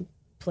dad would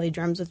play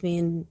drums with me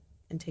and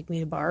take me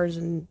to bars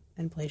and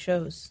play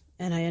shows.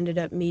 And I ended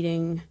up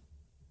meeting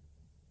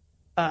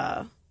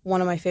one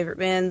of my favorite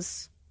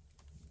bands,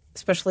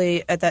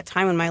 especially at that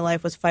time when my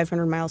life was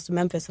 500 miles to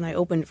Memphis, and I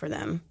opened for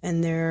them.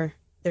 And their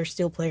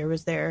steel player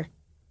was there.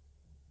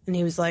 And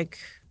he was like,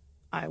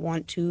 I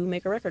want to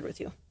make a record with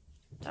you.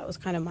 That was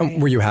kind of my...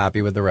 Were you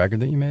happy with the record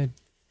that you made?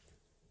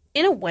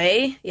 In a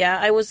way, yeah.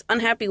 I was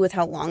unhappy with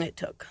how long it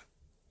took.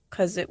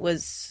 Because it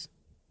was...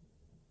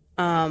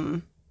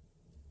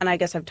 and I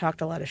guess I've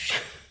talked a lot of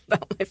shit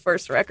about my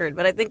first record,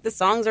 but I think the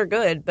songs are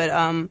good. But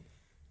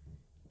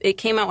it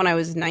came out when I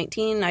was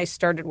 19. I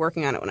started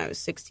working on it when I was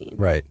 16.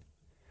 Right.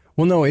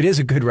 Well, no, it is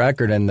a good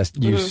record, and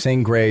you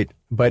sing great.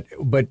 But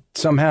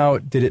somehow,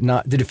 did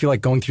it feel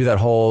like going through that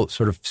whole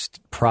sort of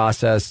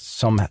process?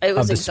 Some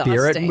of the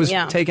spirit was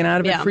taken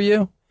out of it for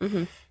you.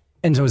 Mm-hmm.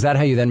 And so, is that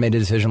how you then made a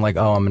decision? Like,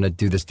 oh, I'm going to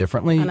do this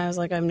differently. And I was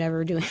like, I'm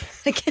never doing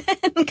it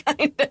again,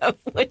 kind of.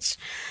 Which,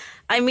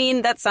 I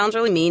mean, that sounds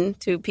really mean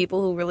to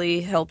people who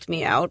really helped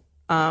me out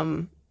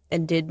and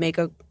did make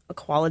a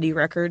quality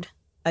record.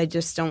 I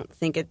just don't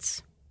think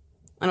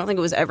I don't think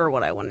it was ever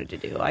what I wanted to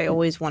do. I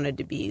always wanted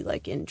to be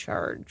like in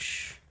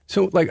charge.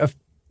 So like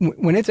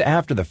when it's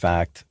after the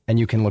fact and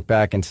you can look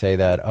back and say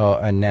that,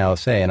 and now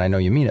say, and I know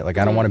you mean it, like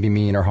I don't want to be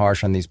mean or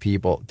harsh on these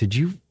people. Did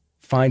you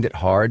find it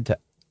hard to,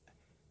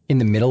 in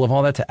the middle of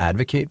all that, to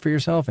advocate for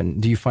yourself?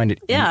 And do you find it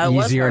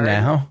easier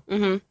now?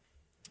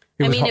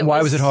 Mm-hmm.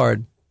 Why was it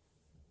hard?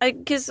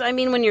 Because, I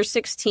mean, when you're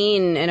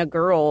 16 and a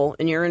girl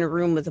and you're in a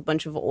room with a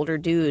bunch of older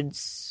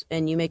dudes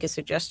and you make a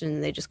suggestion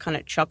and they just kind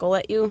of chuckle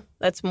at you,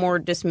 that's more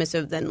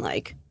dismissive than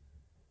like,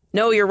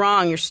 no, you're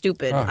wrong, you're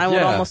stupid. I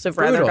would almost have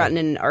rather gotten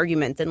in an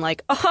argument than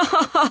like,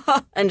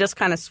 and just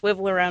kind of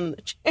swivel around in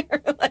the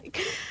chair.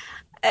 Like,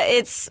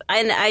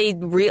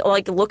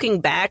 like looking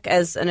back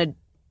as an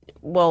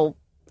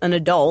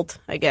adult,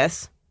 I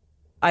guess,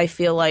 I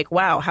feel like,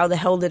 wow, how the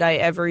hell did I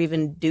ever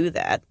even do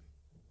that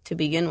to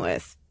begin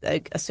with?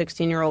 Like a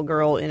 16-year-old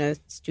girl in a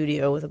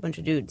studio with a bunch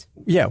of dudes.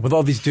 Yeah, with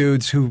all these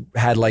dudes who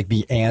had like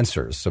the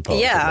answers,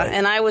 supposedly. Yeah,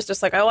 and I was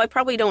just like, oh, I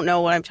probably don't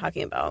know what I'm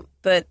talking about.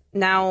 But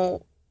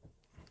now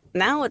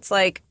it's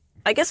like,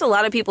 I guess a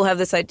lot of people have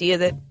this idea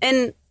that,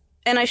 and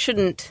I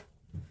shouldn't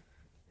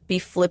be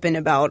flippant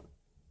about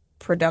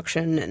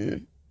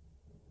production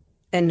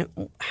and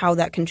how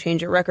that can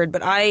change a record,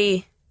 but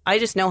I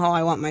just know how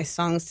I want my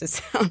songs to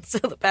sound. So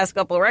the past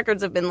couple of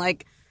records have been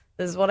like,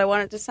 this is what I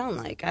want it to sound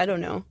like. I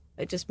don't know.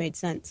 It just made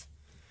sense.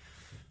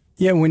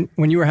 Yeah, when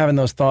you were having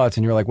those thoughts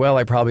and you were like, well,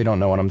 I probably don't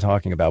know what I'm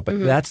talking about, but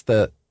that's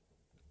the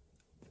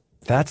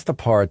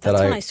part that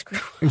when I screw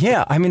up.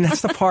 Yeah, I mean,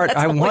 that's the part that's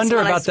I wonder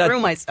when about I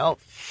screw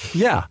myself.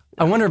 Yeah,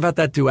 I wonder about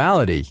that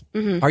duality.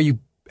 Mm-hmm.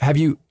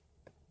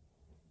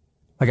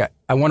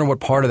 I wonder what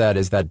part of that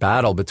is that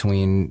battle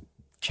between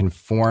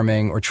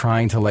conforming or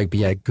trying to like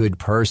be a good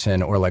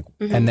person or like,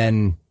 and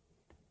then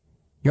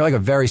you're like a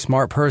very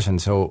smart person.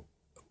 So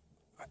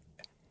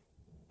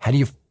have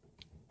you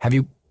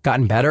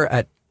gotten better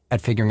at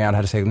figuring out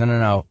how to say, no,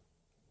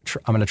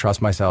 I'm going to trust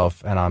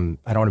myself and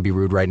I don't want to be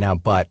rude right now,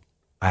 but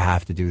I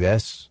have to do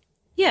this?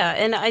 Yeah,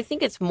 and I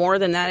think it's more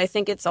than that. I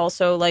think it's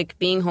also like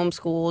being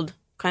homeschooled,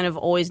 kind of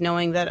always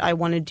knowing that I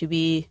wanted to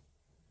be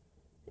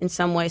in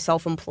some way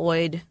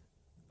self-employed.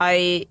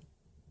 I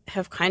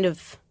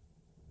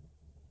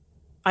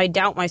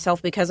doubt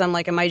myself because I'm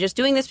like, am I just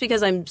doing this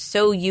because I'm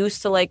so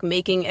used to like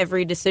making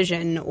every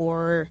decision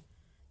or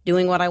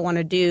doing what I want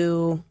to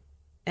do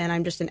and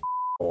I'm just an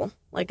asshole?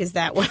 Like, is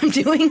that what I'm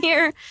doing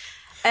here?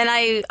 And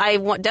I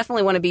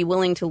definitely want to be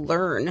willing to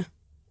learn.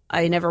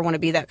 I never want to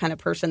be that kind of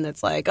person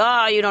that's like,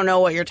 you don't know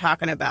what you're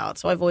talking about.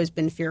 So I've always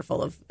been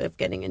fearful of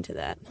getting into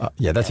that.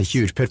 Yeah, that's a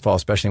huge pitfall,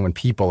 especially when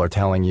people are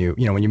telling you,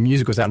 when your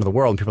music goes out into the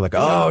world and people are like,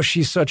 oh,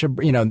 she's such a,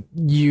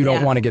 you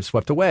don't want to get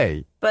swept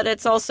away. But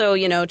it's also,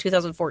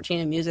 2014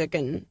 in music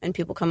and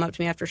people come up to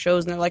me after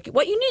shows and they're like,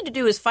 what you need to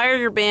do is fire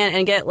your band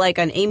and get like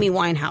an Amy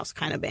Winehouse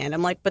kind of band.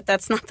 I'm like, but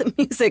that's not the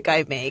music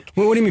I make.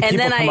 Well, what do you mean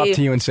people come up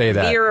to you and say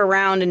that? Veer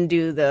around and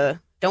do the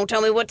don't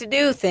tell me what to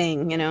do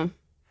thing,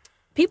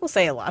 People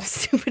say a lot of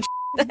stupid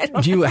shit.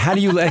 How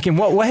do you like, in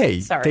what way?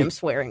 Sorry, I'm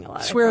swearing a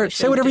lot.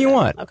 Say whatever you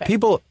want. Okay.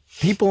 People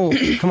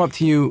come up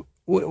to you.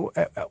 What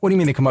do you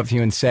mean they come up to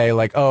you and say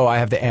like, oh, I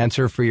have the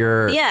answer for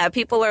your... Yeah,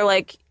 people are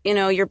like,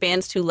 your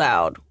band's too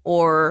loud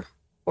or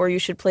you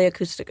should play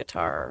acoustic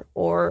guitar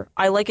or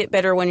I like it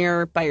better when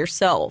you're by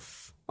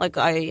yourself. Like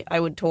I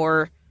would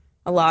tour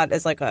a lot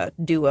as like a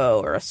duo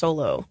or a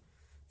solo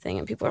thing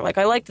and people are like,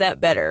 I liked that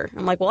better.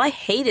 I'm like, well, I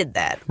hated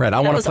that. Right,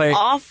 that was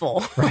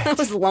awful. Right. That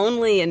was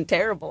lonely and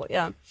terrible.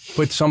 Yeah.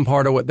 But some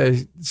part of what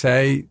they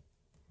say,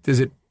 does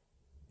it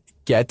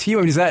get to you?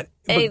 I mean, is that...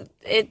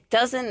 It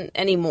doesn't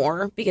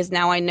anymore because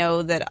now I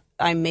know that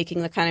I'm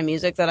making the kind of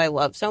music that I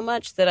love so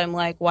much that I'm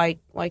like, why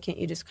can't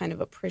you just kind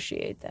of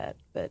appreciate that?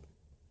 But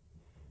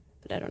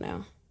I don't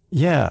know.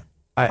 Yeah.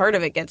 Part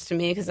of it gets to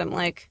me because I'm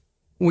like...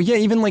 Well, yeah,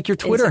 even like your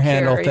Twitter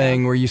handle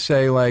thing where you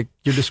say like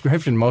your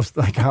description most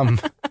like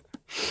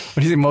what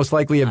do you say? Most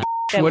likely a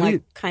bitch?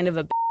 What kind of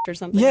a bitch or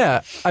something?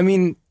 Yeah. I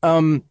mean,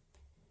 like,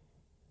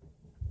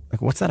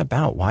 what's that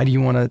about? Why do you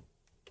want to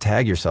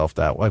tag yourself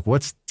that? Like,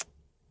 what's...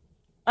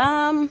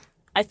 I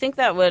think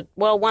that would...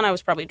 Well, one, I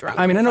was probably drunk.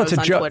 I mean, I know it's a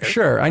joke.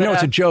 Sure. I know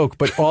it's a joke,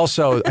 but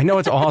also... I know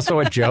it's also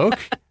a joke.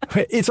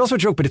 It's also a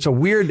joke, but it's a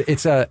weird...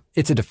 It's a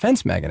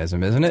defense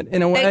mechanism, isn't it,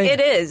 in a way?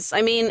 It is.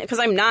 I mean, because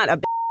I'm not a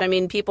bitch. I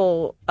mean,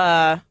 people...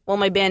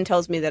 my band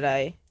tells me that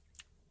I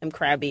am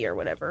crabby or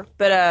whatever.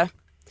 But...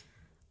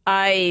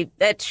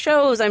 at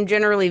shows, I'm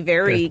generally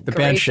very the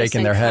band's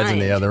shaking their heads in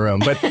the other room.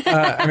 But,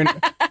 I mean,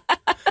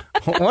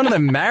 one of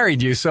them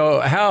married you, so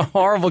how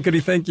horrible could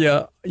he think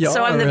you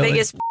So I'm the really?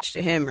 biggest bitch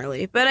to him,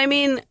 really. But, I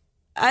mean,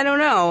 I don't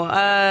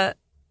know.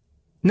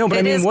 No, but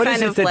I mean, what is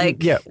kind it of that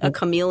like yeah, a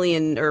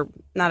chameleon, or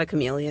not a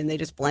chameleon? They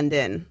just blend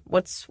in.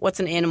 What's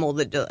an animal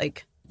that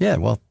like yeah,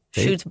 well,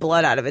 shoots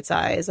blood out of its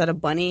eye? Is that a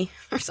bunny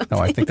or something?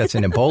 no, I think that's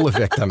an Ebola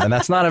victim, and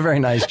that's not a very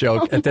nice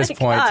joke at this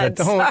point. God,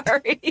 so don't.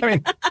 sorry. I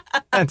mean,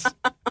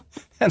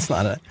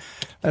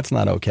 that's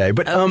not okay.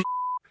 But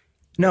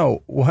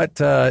no, what?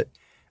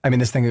 I mean,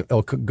 this thing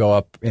will go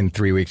up in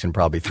 3 weeks, and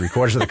probably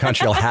 3/4 of the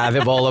country will have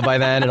Ebola by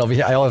then.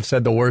 I'll have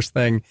said the worst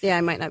thing. Yeah,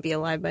 I might not be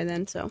alive by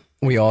then, so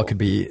We all could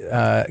be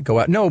go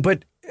out. No,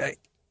 but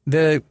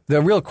the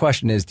real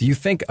question is: do you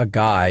think a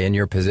guy in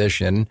your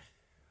position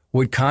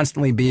would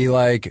constantly be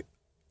like,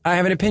 "I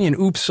have an opinion.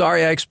 Oops,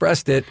 sorry, I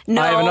expressed it.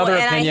 No, I have another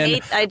and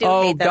opinion. I do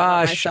oh hate that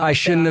about gosh, myself, I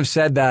shouldn't yeah. have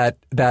said that."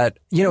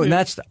 And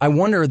that's. I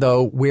wonder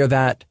though where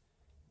that.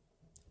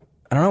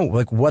 I don't know,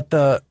 like what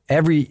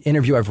every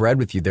interview I've read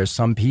with you, there's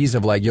some piece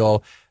of like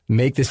you'll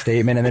make the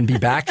statement and then be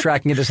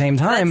backtracking at the same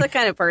time. That's the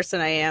kind of person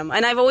I am.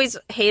 And I've always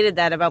hated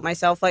that about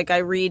myself. Like, I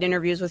read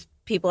interviews with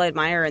people I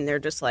admire, and they're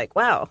just like,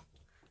 wow,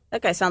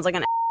 that guy sounds like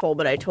an asshole,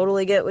 but I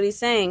totally get what he's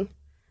saying.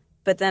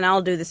 But then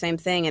I'll do the same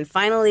thing and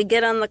finally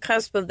get on the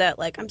cusp of that,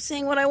 like, I'm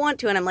saying what I want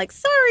to, and I'm like,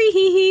 sorry,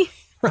 hee hee.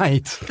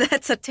 Right.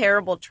 That's a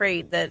terrible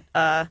trait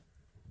that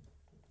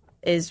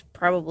is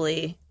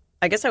probably,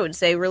 I guess I would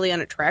say, really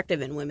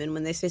unattractive in women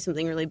when they say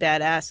something really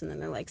badass and then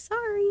they're like,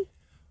 sorry.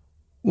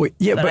 Well,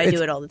 yeah, but I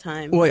do it all the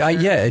time. Well,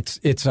 sure.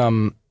 it's I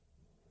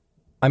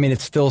mean,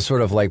 it's still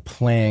sort of like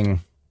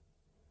playing.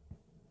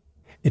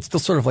 It's still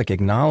sort of like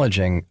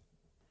acknowledging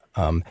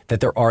that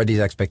there are these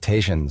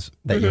expectations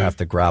that you have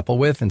to grapple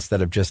with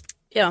instead of just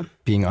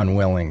being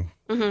unwilling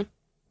to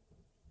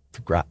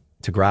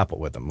grapple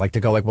with them. Like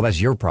to go like, well,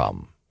 that's your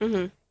problem.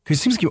 Because it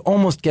seems like you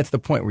almost get to the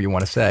point where you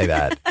want to say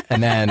that,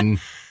 and then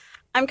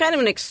I'm kind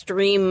of an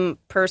extreme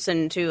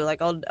person too.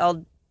 Like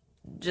I'll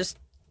just,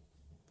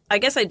 I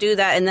guess I do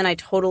that, and then I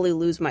totally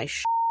lose my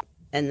shit,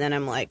 and then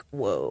I'm like,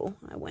 whoa,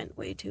 I went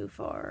way too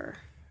far.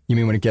 You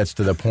mean when it gets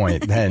to the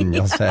point, then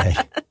you'll say,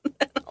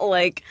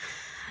 like,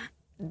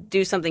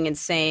 do something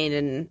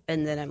insane,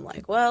 and then I'm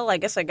like, well, I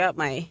guess I got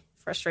my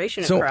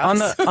frustration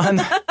across.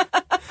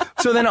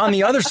 So then on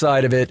the other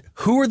side of it,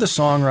 who are the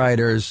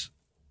songwriters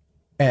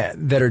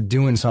that are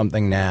doing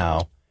something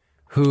now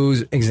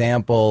whose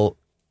example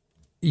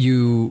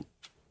you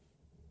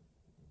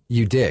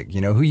dig,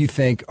 who you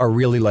think are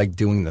really like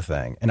doing the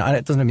thing? And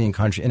it doesn't have to be in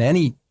country, in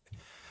any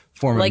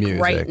form of music.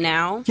 Like right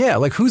now? Yeah,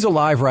 like who's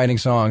alive writing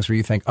songs where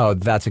you think, oh,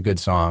 that's a good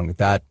song.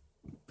 That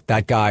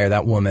guy or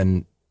that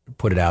woman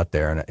put it out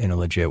there in a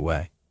legit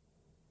way.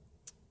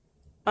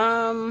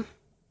 I'm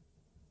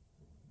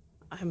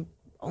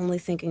only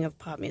thinking of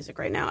pop music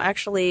right now.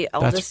 Actually,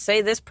 I'll just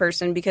say this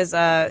person because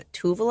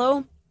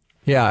Tuvelo.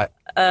 Yeah.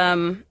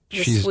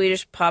 She's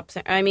Swedish pop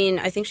singer. I mean,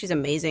 I think she's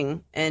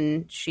amazing,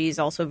 and she's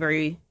also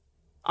very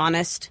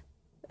honest,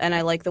 and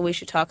I like the way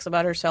she talks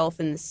about herself,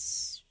 and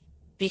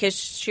because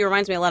she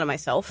reminds me a lot of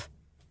myself.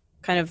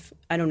 Kind of,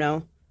 I don't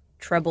know,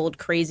 troubled,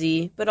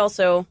 crazy, but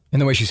also. And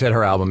the way she said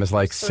her album is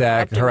like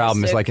sex. Her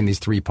album is like in these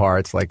 3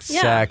 parts, like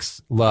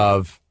sex,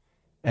 love,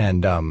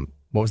 and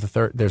what was the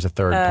third? There's a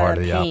third part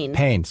of the album.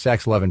 Pain,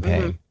 sex, love, and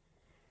pain.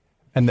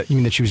 And you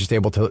mean that she was just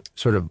able to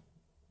sort of.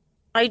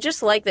 I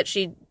just like that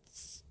she's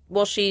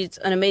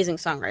an amazing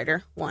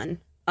songwriter, one.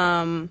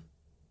 And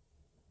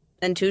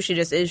two, she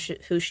just is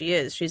who she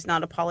is. She's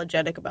not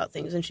apologetic about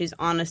things, and she's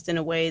honest in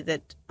a way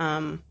that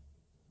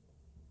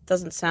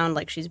doesn't sound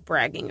like she's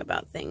bragging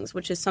about things,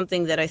 which is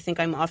something that I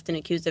think I'm often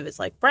accused of. It's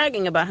like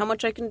bragging about how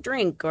much I can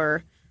drink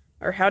or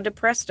how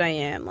depressed I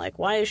am. Like,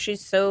 why is she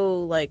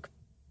so, like,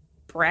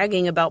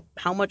 bragging about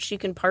how much she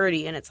can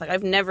party? And it's like,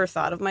 I've never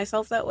thought of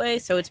myself that way,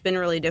 so it's been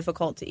really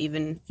difficult to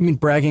even. You mean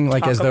bragging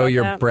like as though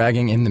you're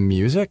bragging in the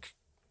music?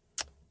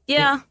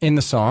 Yeah. In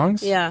the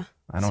songs? Yeah.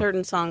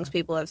 Certain songs,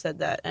 people have said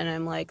that, and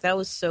I'm like, that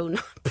was so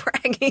not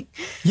bragging.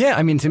 Yeah,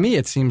 I mean, to me,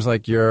 it seems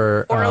like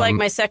you're. Or like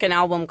my second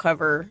album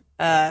cover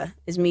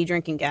is me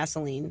drinking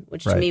gasoline,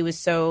 which to me was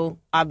so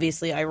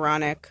obviously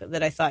ironic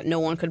that I thought no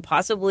one could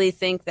possibly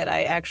think that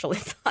I actually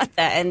thought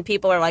that. And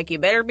people are like, you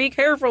better be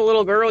careful,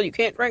 little girl. You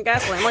can't drink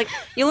gasoline. I'm like,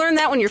 you learn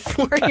that when you're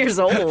 4 years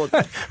old.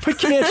 But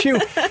can't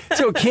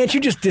you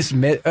just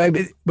dismiss?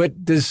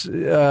 But does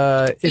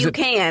you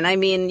can? I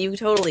mean, you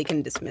totally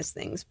can dismiss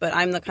things. But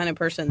I'm the kind of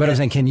person. But I'm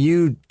saying, can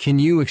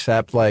you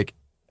accept like,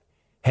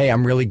 hey,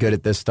 I'm really good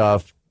at this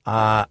stuff.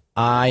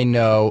 I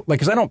know, like,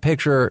 because I don't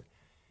picture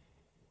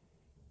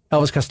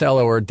Elvis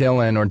Costello or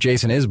Dylan or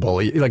Jason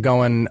Isbell like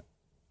going,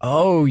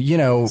 oh,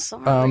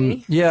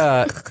 sorry.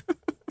 Yeah,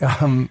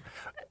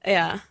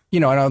 yeah. You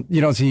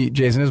don't see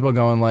Jason Isbell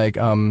going like,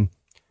 oh,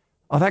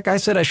 that guy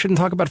said I shouldn't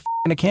talk about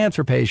a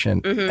cancer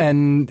patient,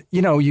 and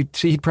you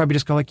see he'd probably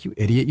just go like, you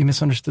idiot, you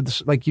misunderstood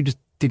this, like you just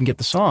didn't get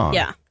the song.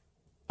 Yeah.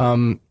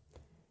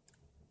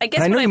 I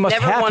guess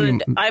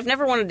I've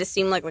never wanted to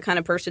seem like the kind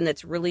of person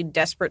that's really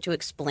desperate to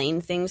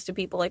explain things to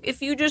people. Like,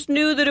 if you just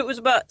knew that it was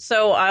about,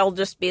 so I'll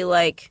just be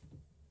like,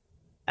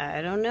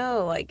 I don't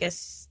know. I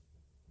guess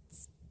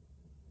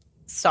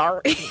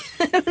sorry.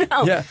 I don't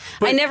know. Yeah,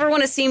 I never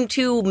want to seem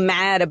too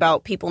mad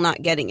about people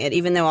not getting it,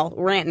 even though I'll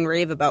rant and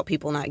rave about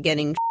people not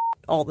getting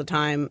all the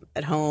time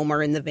at home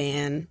or in the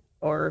van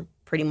or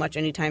pretty much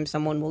anytime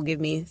someone will give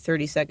me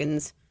 30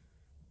 seconds.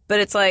 But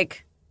it's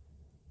like,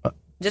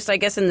 just I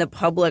guess in the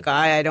public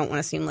eye, I don't want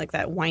to seem like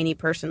that whiny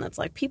person that's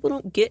like, people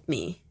don't get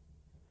me.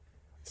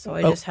 So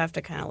I just have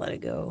to kind of let it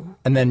go.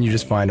 And then you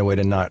just find a way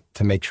to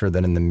make sure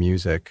that in the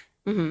music.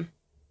 Mm-hmm.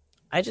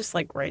 I just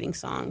like writing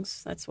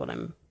songs. That's what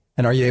I'm.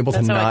 And are you able to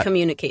That's how I not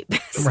communicate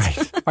best.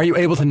 Right? Are you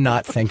able to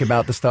not think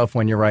about the stuff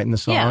when you're writing the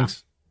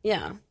songs?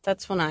 Yeah.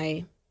 That's when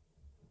I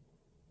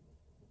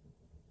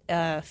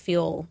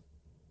feel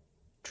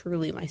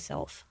truly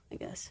myself, I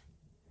guess.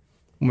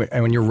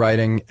 And when you're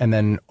writing and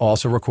then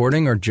also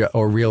recording,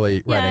 or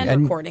really writing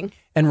and recording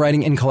and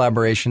writing in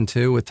collaboration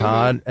too with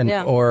Todd,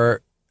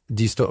 or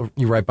do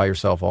you write by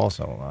yourself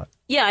also a lot?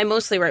 Yeah, I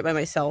mostly write by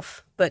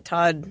myself, but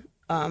Todd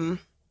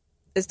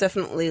is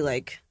definitely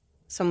like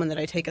someone that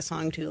I take a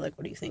song to. Like,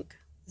 what do you think?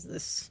 Is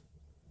this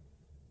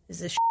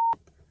shit?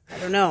 I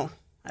don't know,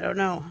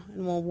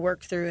 and we'll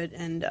work through it.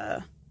 And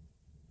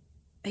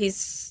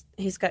he's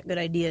got good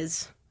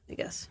ideas, I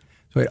guess.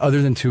 So wait,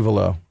 other than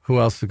Tuvalo, who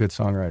else is a good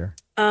songwriter?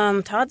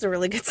 Todd's a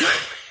really good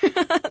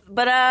songwriter,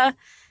 but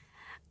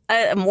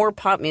more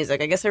pop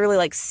music. I guess I really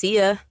like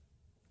Sia.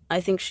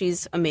 I think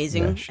she's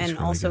amazing and really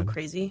also good.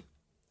 Crazy.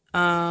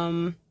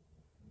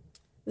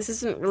 This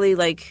isn't really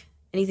like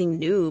anything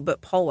new,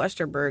 but Paul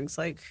Westerberg's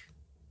like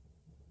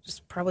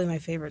just probably my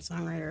favorite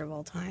songwriter of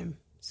all time.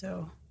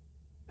 So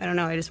I don't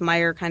know. I just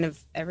admire kind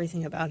of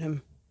everything about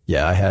him.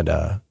 Yeah, I had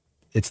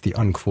it's the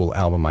Uncool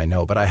album, I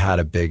know, but I had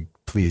a big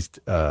Pleased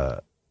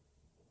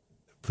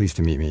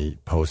to Meet Me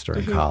poster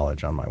in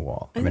college on my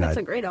wall. I mean, that's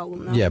a great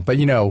album, though. Yeah, but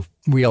Real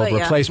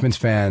Replacements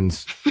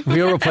fans,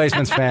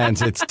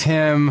 it's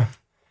Tim,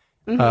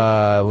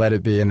 Let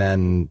It Be, and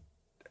then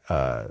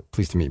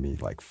Pleased to Meet Me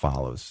like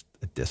follows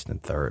a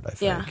distant third, I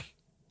think,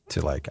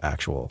 to like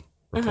actual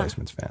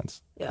Replacements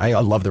fans. Yeah. I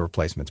love the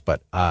Replacements,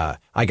 but I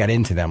got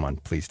into them on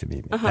Pleased to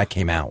Meet Me. That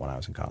came out when I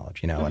was in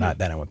college, and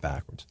then I went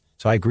backwards.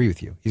 So I agree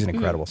with you. He's an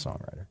incredible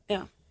songwriter.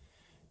 Yeah.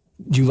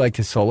 Do you like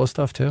his solo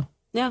stuff too?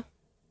 Yeah.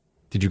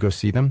 Did you go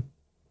see them?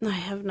 No, I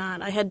have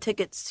not. I had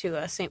tickets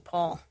to St.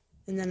 Paul,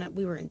 and then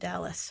we were in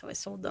Dallas, so I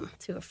sold them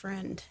to a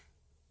friend.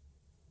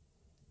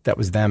 That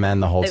was them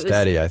and the Hold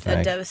Steady, I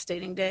think. A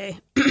devastating day.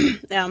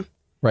 Yeah.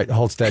 Right,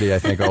 Hold Steady, I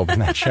think,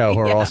 opened that show,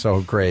 who are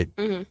also great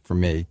for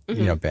me.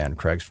 Band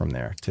Craig's from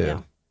there,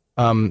 too.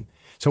 Yeah.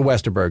 So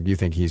Westerberg, you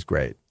think he's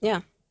great?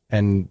 Yeah.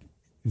 And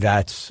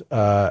that's...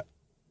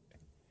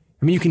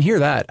 you can hear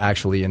that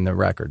actually in the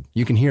record.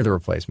 You can hear the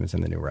Replacements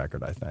in the new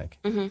record, I think.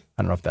 I don't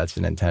know if that's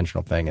an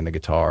intentional thing in the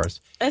guitars.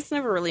 It's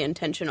never really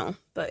intentional,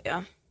 but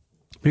yeah.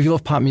 But if you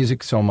love pop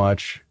music so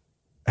much,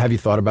 have you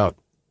thought about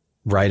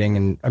writing?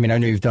 And I know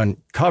you've done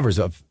covers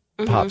of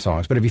pop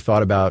songs, but have you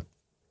thought about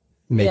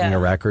making a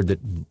record that,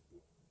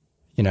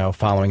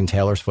 following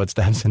Taylor's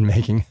footsteps and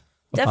making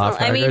a pop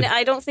record?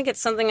 I don't think it's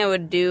something I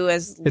would do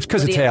as It's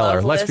because of Taylor,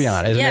 Loveless. Let's be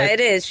honest, isn't it? Yeah, it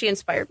is. She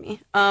inspired me.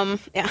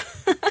 Yeah.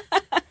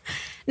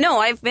 No,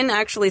 I've been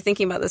actually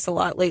thinking about this a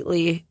lot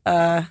lately.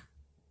 I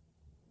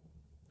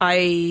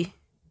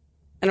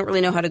don't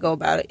really know how to go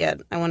about it yet.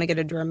 I want to get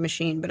a drum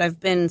machine, but I've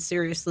been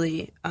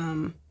seriously,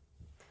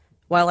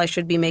 while I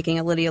should be making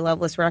a Lydia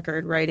Loveless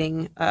record,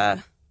 writing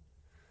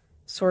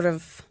sort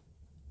of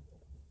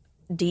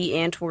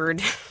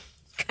de-Antwoord,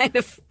 kind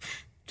of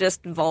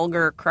just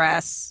vulgar,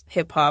 crass,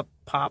 hip-hop,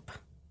 pop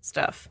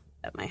stuff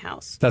at my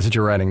house. That's what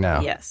you're writing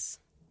now? Yes.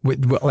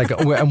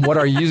 And what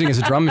are you using as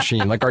a drum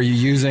machine? Like, are you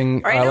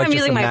using right now I'm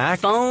using my Mac?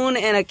 phone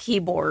and a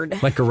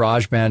keyboard. Like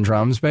GarageBand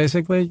drums,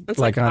 basically? It's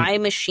like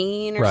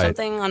iMachine or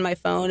something on my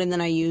phone, and then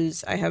I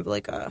have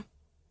like a,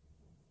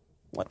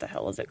 what the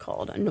hell is it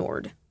called? A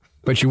Nord.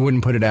 But you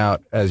wouldn't put it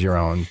out as your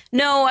own?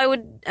 No, I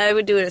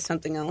would do it as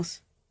something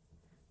else.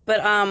 But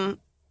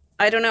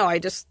I don't know.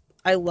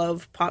 I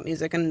love pop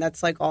music, and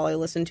that's like all I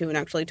listen to. And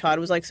actually, Todd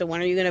was like, "So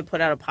when are you going to put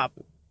out a pop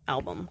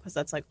album? Because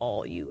that's like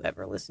all you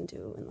ever listen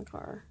to in the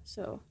car."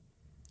 So,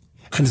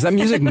 and does that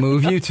music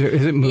move you too?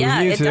 Does it move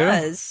you too? Yeah,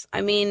 it does.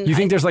 You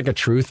think there's like a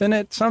truth in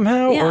it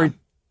somehow? Yeah. Or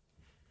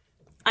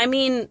I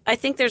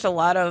think there's a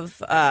lot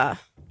of. I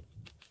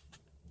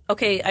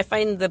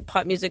find the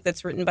pop music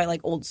that's written by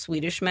like old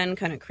Swedish men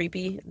kind of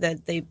creepy.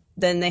 That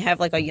they have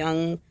like a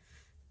young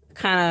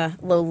kind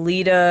of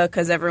Lolita,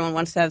 because everyone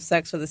wants to have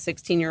sex with a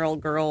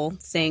 16-year-old girl,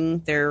 sing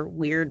their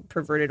weird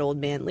perverted old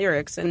man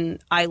lyrics.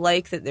 And I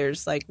like that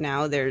there's like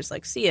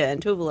Sia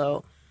and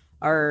Tuvalo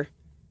are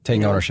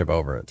taking ownership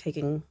over it,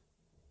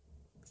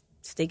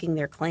 staking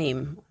their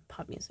claim on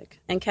pop music,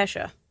 and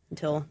Kesha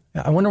until.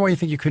 Yeah, I wonder why you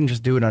think you couldn't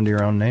just do it under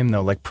your own name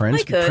though, like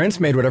Prince. Prince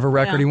made whatever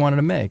record he wanted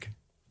to make.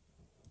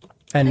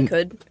 And I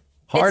could.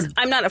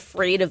 I'm not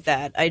afraid of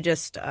that. I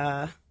just.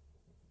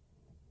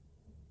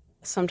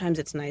 Sometimes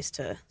it's nice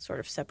to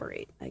sort of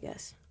separate, I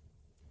guess.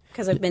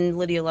 Because I've been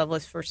Lydia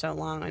Loveless for so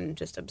long and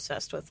just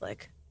obsessed with,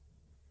 like...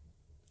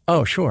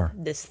 Oh, sure.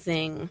 This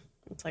thing.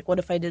 It's like, what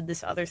if I did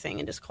this other thing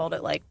and just called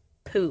it, like,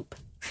 poop?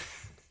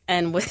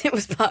 And it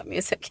was pop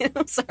music.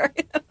 I'm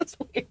sorry, that was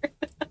weird.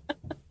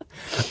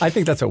 I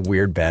think that's a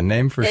weird band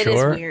name for It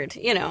sure. is weird.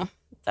 You know,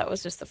 that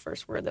was just the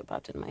first word that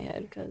popped in my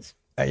head because.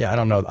 Yeah, I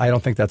don't know. I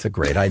don't think that's a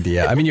great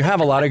idea. I mean, you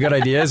have a lot of good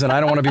ideas, and I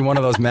don't want to be one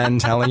of those men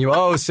telling you,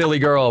 "Oh, silly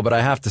girl." But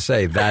I have to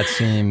say that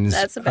seems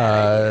That's a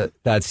bad idea.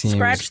 That seems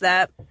Scratch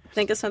that.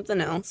 Think of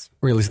something else.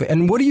 realistic.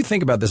 And what do you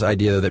think about this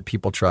idea that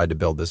people tried to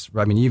build this?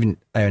 I mean,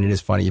 it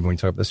is funny even when you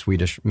talk about the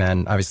Swedish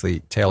men. Obviously,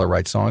 Taylor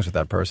writes songs with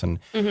that person.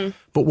 Mm-hmm.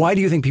 But why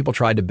do you think people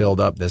tried to build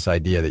up this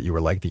idea that you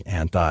were like the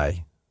anti?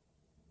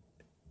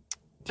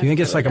 Do you think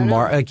it's like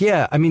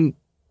yeah? I mean,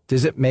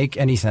 does it make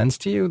any sense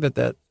to you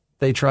that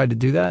they tried to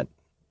do that?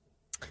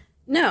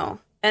 No.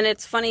 And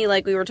it's funny,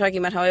 like we were talking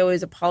about how I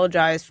always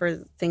apologize for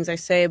things I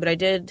say, but I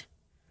did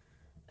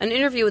an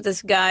interview with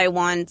this guy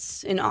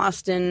once in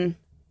Austin.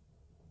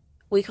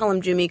 We call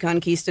him Jimmy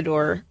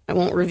Conquistador. I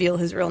won't reveal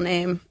his real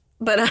name.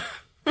 But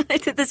I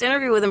did this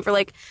interview with him for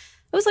it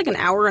was like an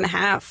hour and a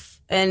half.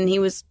 And he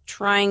was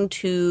trying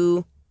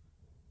to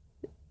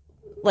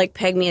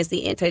peg me as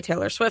the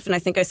anti-Taylor Swift. And I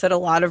think I said a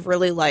lot of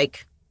really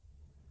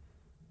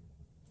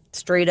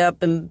straight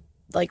up and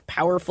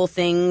powerful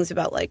things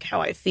about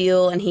how I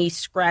feel, and he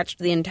scratched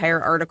the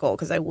entire article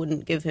because I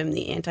wouldn't give him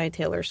the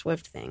anti-Taylor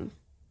Swift thing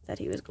that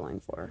he was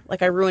going for.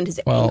 I ruined his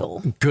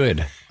angle.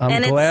 Good.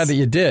 I'm glad that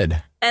you did.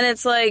 And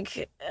it's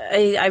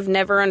I've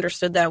never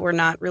understood that. We're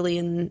not really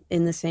in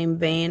the same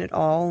vein at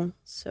all.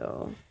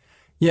 So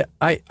yeah,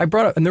 I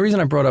brought up, and the reason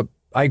I brought up,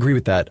 I agree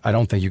with that. I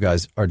don't think you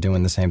guys are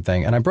doing the same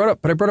thing. And I brought up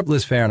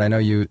Liz Phair, and I know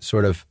you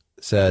sort of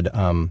said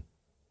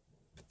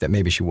that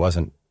maybe she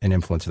wasn't an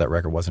influence, or that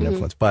record wasn't an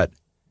influence, but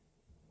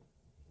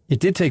it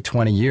did take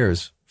 20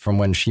 years from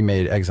when she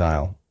made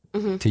Exile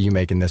to you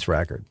making this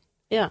record.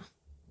 Yeah.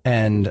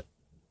 And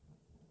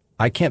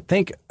I can't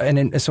think,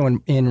 so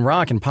in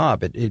rock and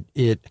pop,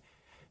 it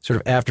sort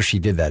of, after she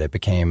did that, it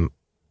became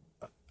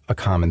a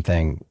common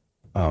thing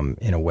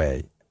in a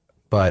way.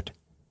 But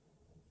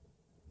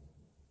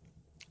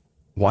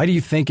why do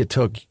you think it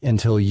took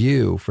until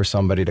you for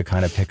somebody to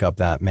kind of pick up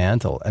that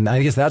mantle? And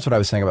I guess that's what I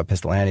was saying about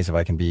Pistol Annies, if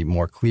I can be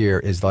more clear,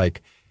 is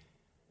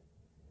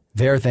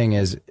their thing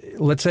is,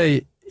 let's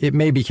say, it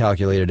may be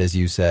calculated, as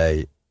you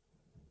say,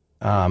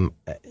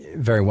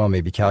 very well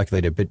may be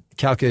calculated, but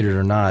calculated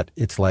or not,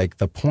 it's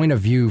the point of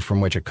view from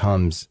which it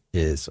comes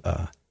is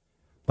a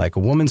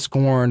woman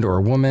scorned, or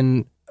a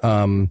woman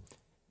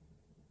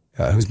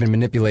who's been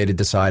manipulated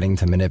deciding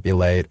to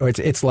manipulate. Or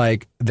it's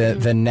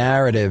the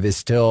narrative is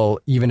still,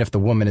 even if the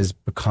woman is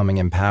becoming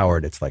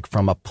empowered, it's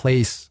from a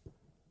place,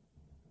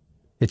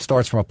 it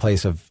starts from a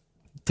place of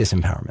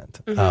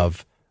disempowerment,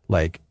 of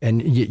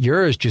and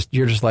you're just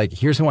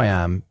here's who I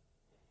am,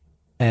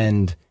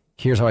 and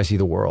here's how I see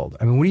the world.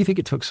 I mean, what do you think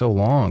it took so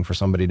long for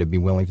somebody to be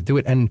willing to do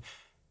it? And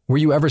were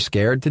you ever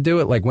scared to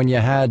do it?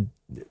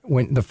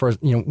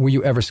 Were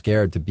you ever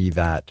scared to be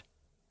that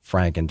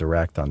frank and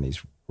direct on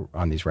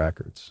these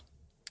records?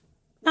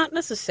 Not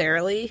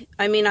necessarily.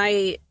 I mean,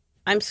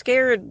 I'm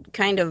scared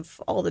kind of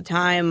all the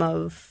time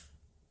of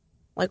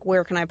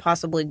where can I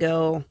possibly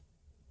go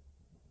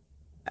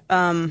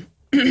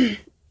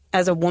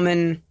as a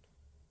woman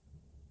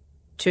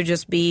to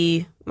just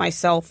be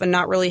myself and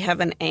not really have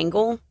an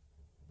angle.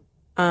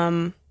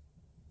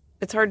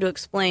 It's hard to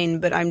explain,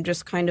 but I'm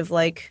just kind of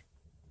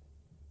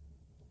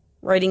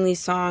writing these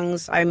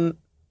songs.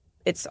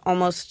 It's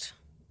almost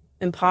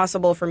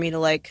impossible for me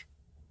to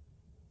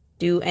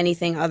do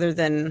anything other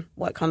than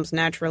what comes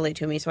naturally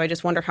to me. So I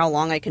just wonder how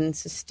long I can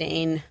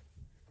sustain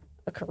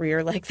a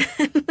career like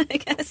that, I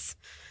guess.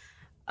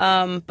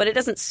 But it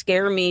doesn't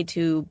scare me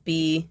to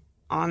be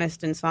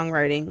honest in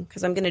songwriting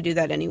because I'm going to do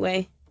that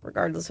anyway,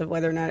 regardless of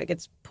whether or not it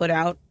gets put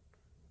out.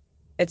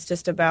 It's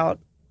just about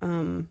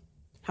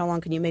how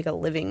long can you make a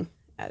living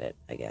at it,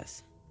 I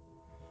guess.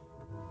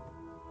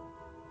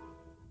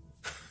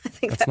 I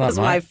think that was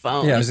my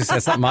phone. Yeah, I was just saying,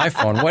 it's not my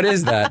phone. What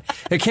is that?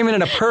 It came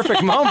in a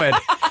perfect moment.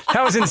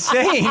 That was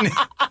insane.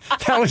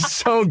 That was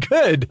so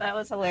good. That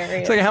was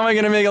hilarious. It's how am I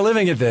going to make a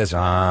living at this?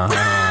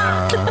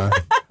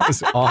 That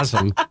was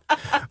awesome.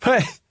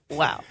 But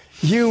wow.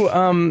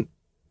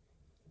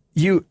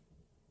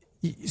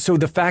 So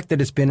the fact that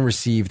it's been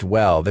received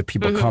well, that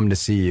people come to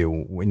see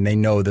you when they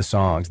know the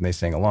songs and they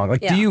sing along.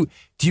 Do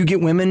you get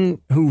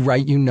women who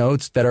write you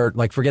notes that are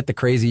forget the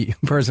crazy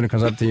person who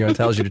comes up to you and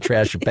tells you to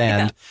trash your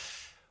band,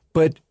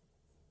 but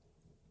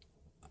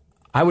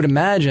I would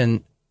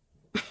imagine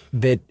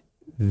that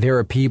there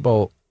are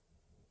people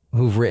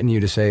who've written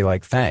you to say Yeah.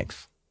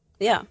 thanks.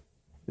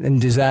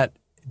 And are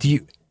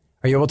you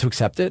able to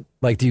accept it?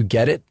 Do you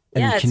get it?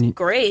 And yeah, it's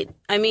great.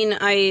 I mean,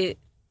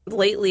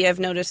 lately I've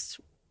noticed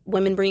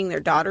women bringing their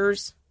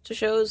daughters to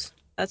shows.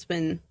 That's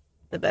been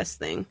the best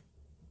thing.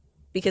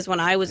 Because when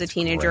I was a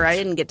teenager, I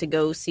didn't get to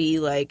go see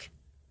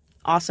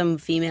awesome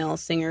female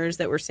singers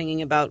that were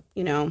singing about,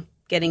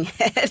 getting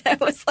head. I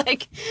was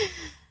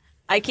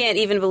I can't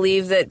even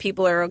believe that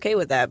people are okay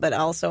with that. But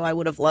also I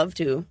would have loved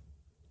to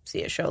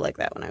see a show like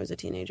that when I was a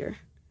teenager.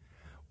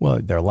 Well,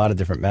 there are a lot of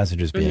different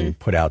messages being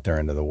put out there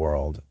into the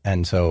world.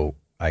 And so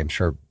I'm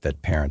sure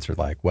that parents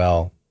are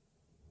well,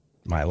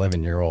 my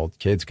 11-year-old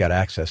kids got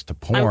access to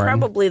porn. I'm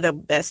probably the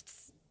best,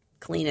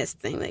 cleanest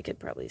thing they could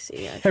probably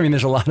see. I mean,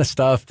 there's a lot of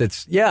stuff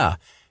that's, I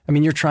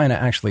mean, you're trying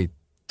to actually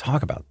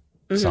talk about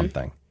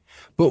something.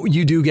 But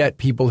you do get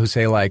people who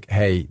say like,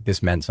 hey,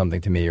 this meant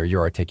something to me, or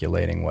you're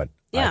articulating what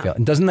I feel.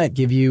 And doesn't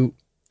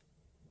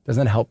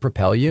that help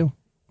propel you?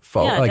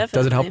 Yeah, like, definitely.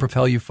 Does it help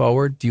propel you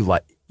forward? Do you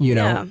like,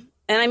 Yeah.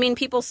 And I mean,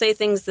 people say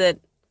things that,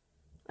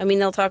 I mean,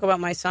 they'll talk about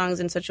my songs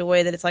in such a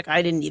way that it's like,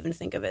 I didn't even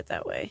think of it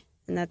that way.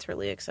 And that's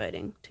really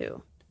exciting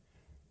too.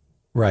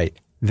 Right.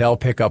 They'll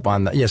pick up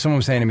on that. Yeah, someone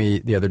was saying to me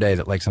the other day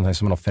that like sometimes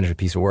someone will finish a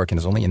piece of work and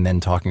is only and then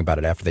talking about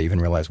it after they even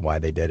realize why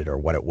they did it or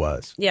what it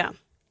was. Yeah.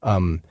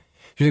 You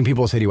think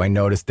people will say to you, I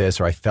noticed this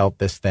or I felt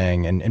this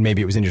thing, and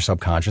maybe it was in your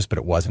subconscious, but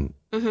it wasn't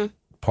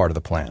part of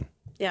the plan.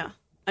 Yeah.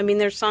 I mean,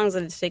 there's songs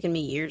that it's taken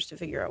me years to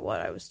figure out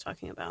what I was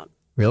talking about.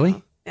 Really?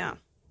 So, yeah.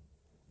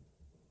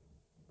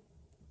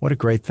 What a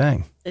great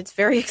thing. It's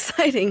very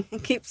exciting.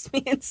 It keeps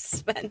me in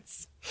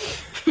suspense.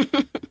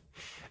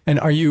 And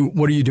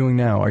what are you doing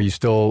now? Are you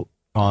still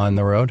on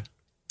the road?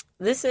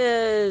 This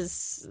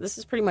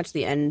is pretty much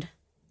the end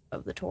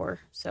of the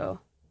tour. So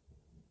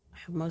I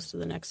have most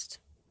of the next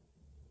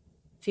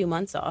few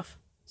months off.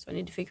 So I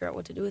need to figure out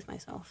what to do with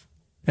myself.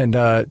 And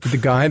did the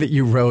guy that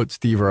you wrote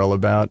Steve Earle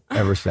about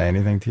ever say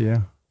anything to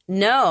you?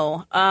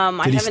 No. I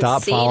haven't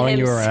stop seen following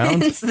him you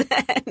around? since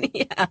then.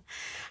 Yeah.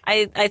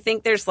 I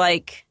think there's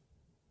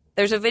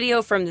a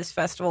video from this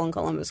festival in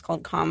Columbus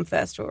called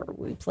ComFest where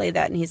we play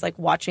that, and he's like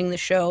watching the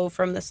show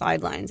from the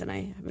sidelines, and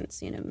I haven't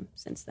seen him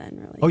since then,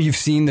 really. Oh, you've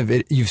seen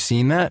you've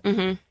seen that?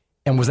 Mm-hmm.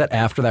 And was that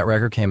after that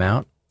record came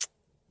out?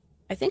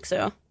 I think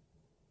so.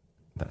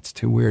 That's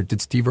too weird.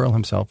 Did Steve Earle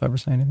himself ever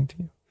say anything to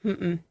you?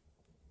 Mm-mm.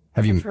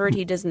 I've heard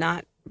he does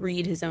not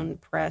read his own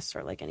press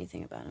or like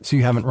anything about him. So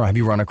have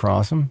you run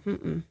across him?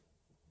 Mm-mm.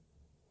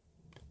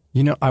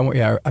 You know,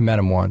 I met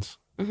him once.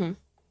 Mm-hmm.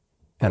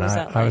 And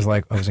I was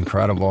like, it was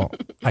incredible.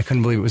 I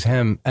couldn't believe it was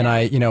him. And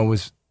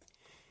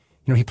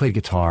he played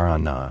guitar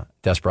on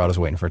Desperado's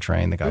Waiting for a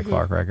Train, the Guy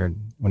Clark record,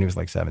 when he was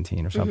like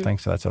 17 or something.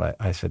 So that's what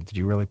I said, did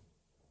you really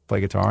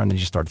play guitar? And then he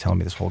just started telling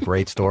me this whole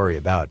great story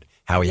about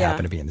how he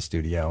happened to be in the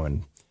studio.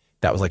 And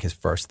that was like his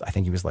first, I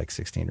think he was like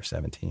 16 or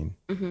 17.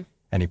 Mm-hmm.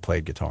 And he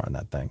played guitar on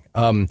that thing.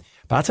 But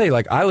I'll tell you,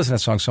 like, I listened to that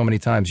song so many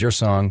times, your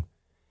song,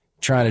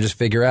 trying to just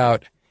figure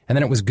out. And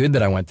then it was good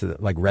that I went to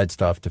read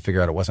stuff to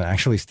figure out it wasn't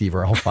actually Steve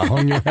Earle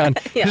following you around.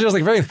 It's just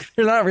like there's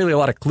not really a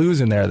lot of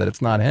clues in there that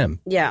it's not him.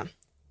 Yeah.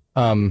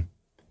 And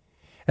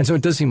so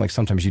it does seem like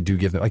sometimes you do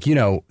give them, like,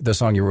 the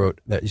song you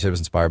wrote that you said was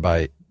inspired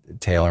by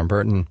Taylor and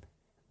Burton.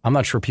 I'm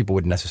not sure people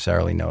would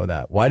necessarily know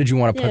that. Why did you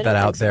want to put that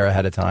out there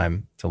ahead of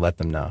time to let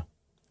them know?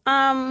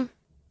 I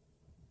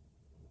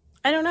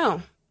don't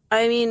know.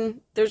 I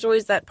mean, there's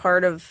always that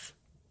part of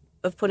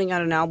putting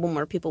out an album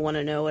where people want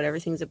to know what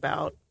everything's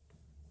about.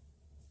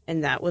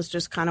 And that was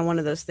just kind of one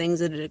of those things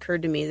that it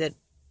occurred to me that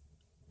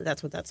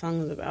that's what that song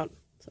was about.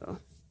 So,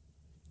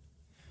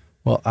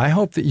 well, I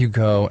hope that you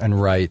go and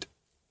write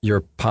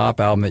your pop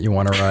album that you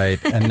want to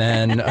write, and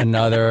then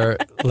another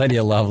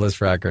Lydia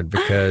Loveless record,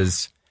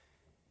 because,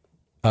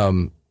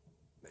 the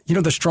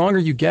stronger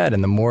you get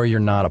and the more you're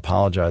not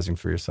apologizing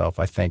for yourself,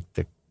 I think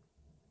that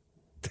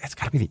it's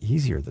got to be the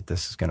easier that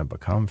this is going to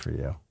become for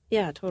you.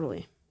 Yeah,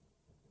 totally.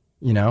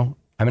 I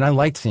mean, I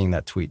liked seeing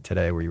that tweet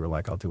today where you were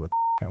like, I'll do what the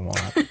I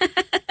want.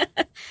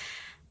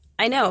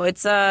 I know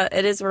it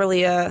is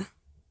really an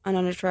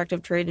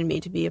unattractive trait in me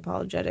to be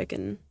apologetic,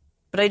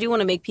 but I do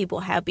want to make people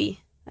happy.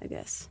 I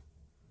guess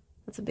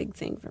that's a big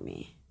thing for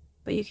me.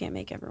 But you can't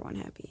make everyone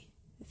happy.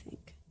 I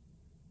think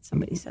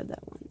somebody said that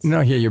once.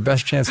 No, your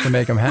best chance to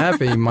make them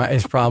happy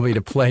is probably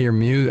to play your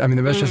music. I mean,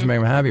 the best chance to make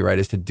them happy, right,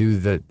 is to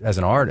do as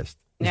an artist,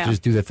 is to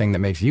just do the thing that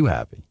makes you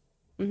happy.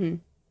 Mm-hmm.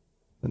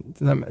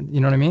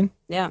 You know what I mean?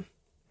 Yeah.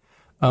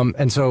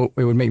 And so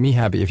it would make me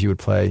happy if you would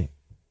play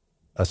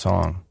a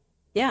song.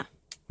 Yeah.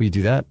 Will you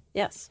do that?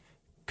 Yes.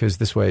 Because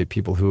this way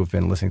people who have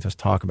been listening to us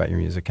talk about your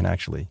music can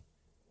actually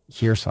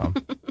hear some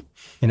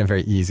in a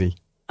very easy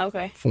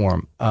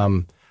form.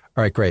 All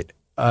right, great.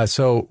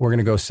 So we're going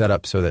to go set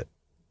up so that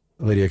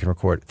Lydia can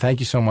record. Thank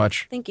you so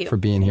much for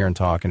being here and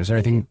talking. Is there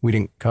anything we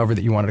didn't cover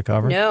that you wanted to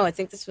cover? No, I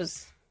think this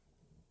was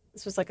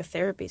like a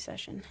therapy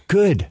session.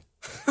 Good.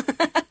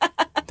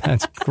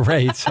 That's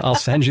great. I'll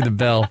send you the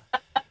bill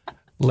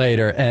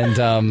later,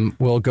 and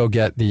we'll go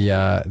get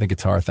the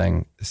guitar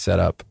thing set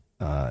up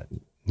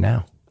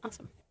now.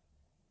 Awesome.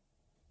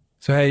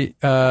 So, hey,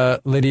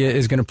 Lydia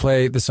is going to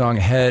play the song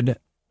Head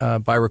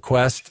by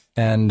request,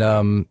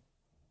 and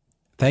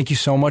thank you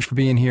so much for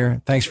being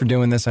here. Thanks for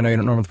doing this. I know you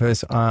don't normally play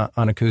this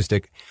on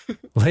acoustic.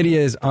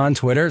 Lydia is on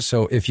Twitter,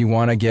 so if you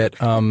want to get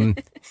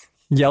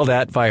yelled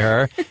at by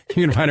her,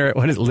 you can find her at,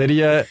 what is it,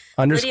 Lydia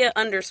 _Loveless.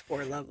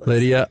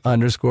 Lydia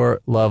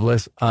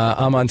 _Loveless.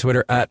 I'm on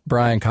Twitter at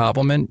Brian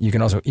Koppelman. You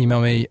can also email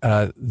me,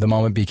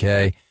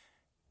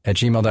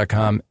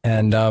 themomentbk@gmail.com.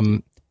 And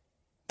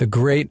the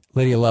great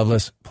Lydia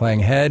Loveless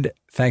playing Head.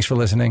 Thanks for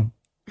listening.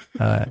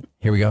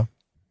 Here we go.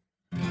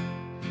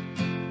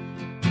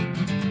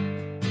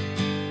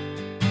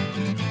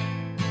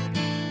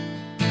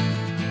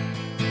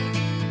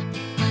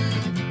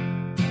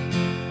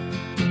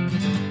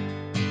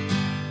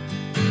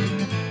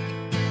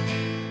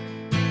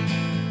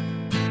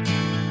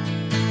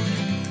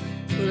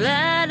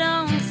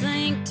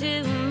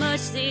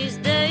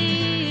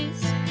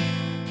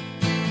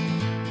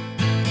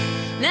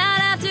 Not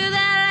after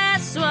that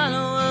last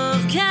swallow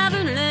of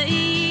Cabernet.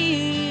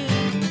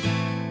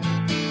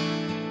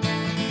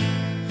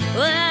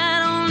 Well, I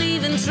don't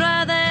even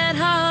try that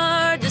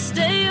hard to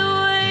stay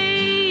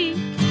awake.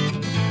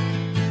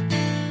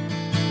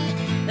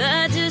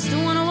 I just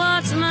wanna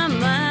watch my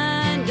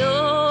mind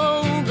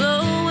go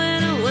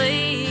blowing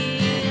away.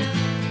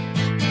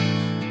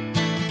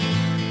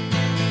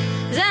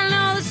 'Cause I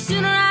know the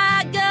sooner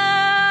I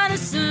go to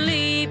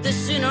sleep, the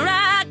sooner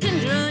I can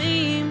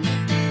dream.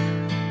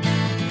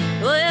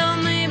 Well,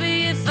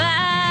 maybe if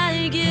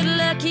I get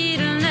lucky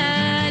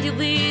tonight, you'll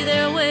be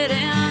there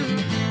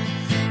waiting,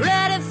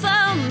 ready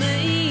for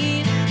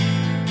me.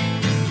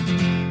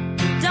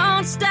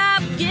 Don't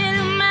stop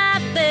getting my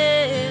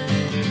bed.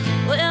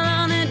 Well,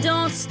 honey,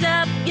 don't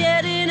stop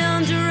getting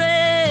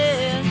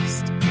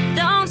undressed.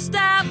 Don't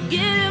stop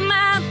getting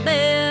my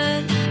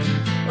bed.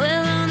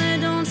 Well, honey,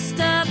 don't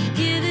stop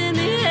giving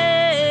me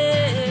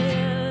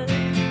head.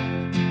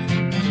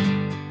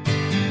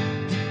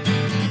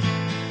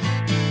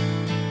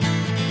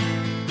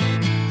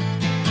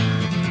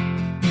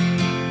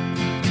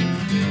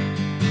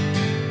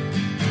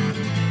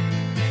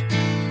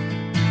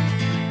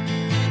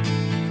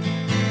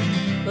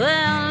 Well,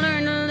 I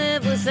learned to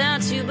live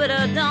without you, but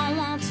I don't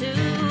want to.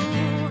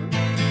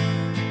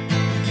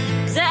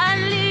 'Cause I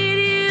need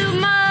you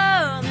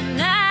more than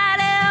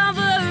I'd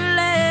ever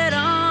let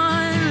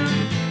on.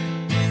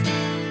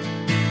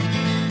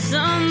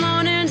 Some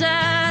mornings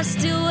I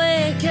still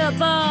wake up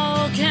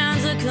all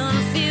kinds of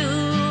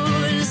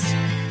confused.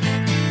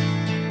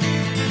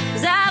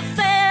 'Cause I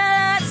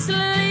fell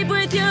asleep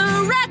with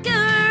your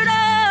record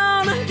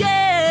on again.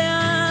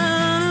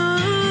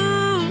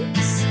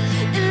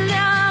 And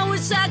now I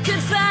wish I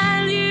could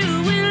find you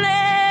in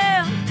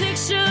that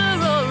picture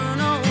or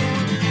an old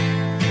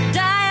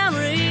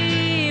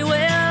diary.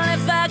 Well,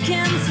 if I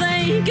can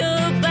think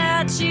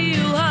about you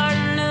hard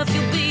enough,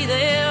 you'll be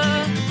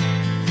there,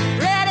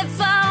 ready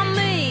for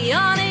me.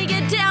 Honey,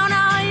 get down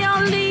on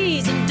your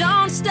knees and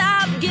don't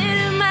stop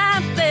getting my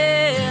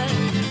bed.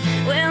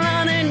 Well,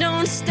 honey,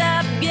 don't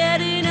stop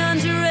getting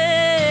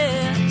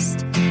undressed.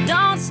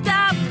 Don't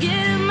stop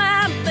getting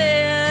my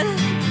bed.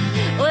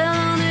 Well,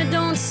 honey,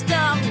 don't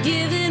stop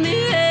giving me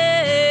head.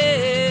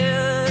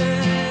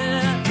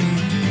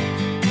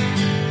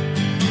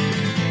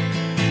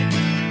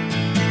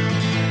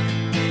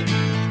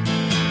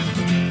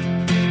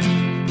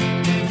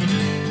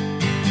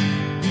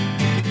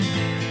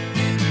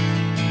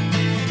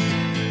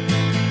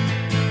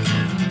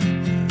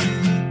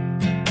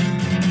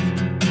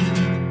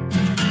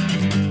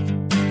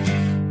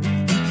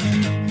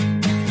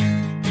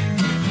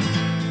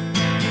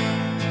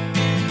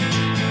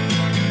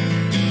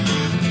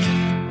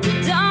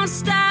 Don't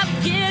stop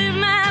getting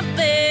my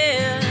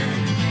bed.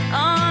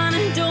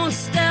 Honey, don't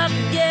stop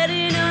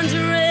getting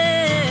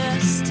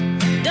undressed.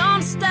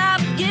 Don't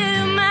stop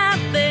getting my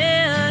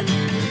bed.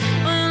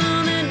 Well,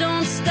 honey,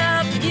 don't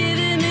stop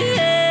giving me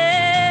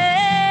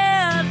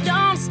head.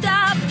 Don't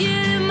stop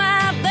getting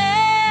my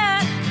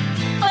bed.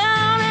 Well,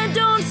 honey,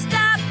 don't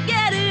stop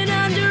getting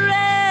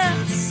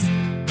undressed.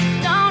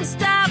 Don't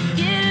stop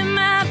getting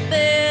my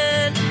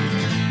bed.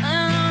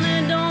 Well,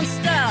 honey, don't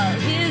stop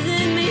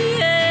giving me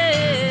head.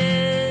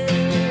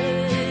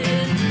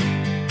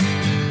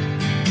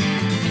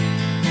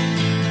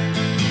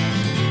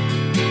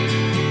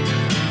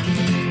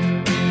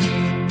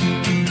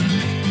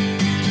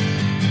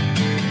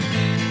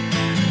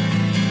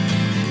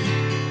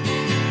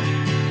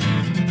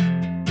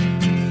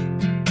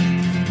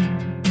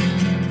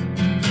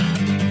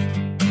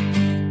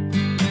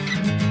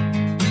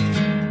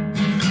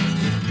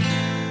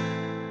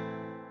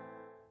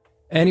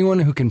 Anyone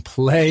who can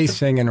play,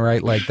 sing, and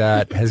write like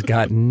that has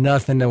got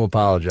nothing to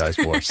apologize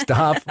for.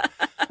 Stop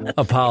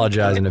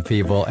apologizing to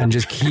people and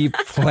just keep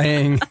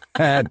playing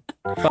that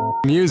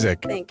music.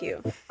 Thank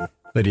you.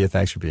 Lydia,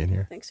 thanks for being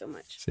here. Thanks so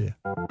much. See ya.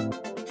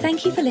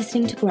 Thank you for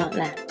listening to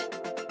Grantland.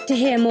 To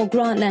hear more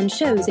Grantland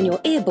shows in your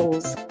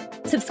earballs,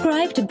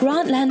 subscribe to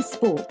Grantland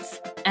Sports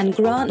and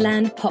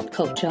Grantland Pop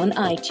Culture on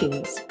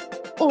iTunes.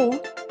 Or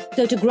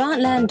go to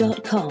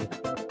grantland.com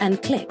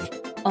and click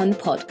on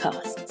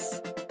podcast.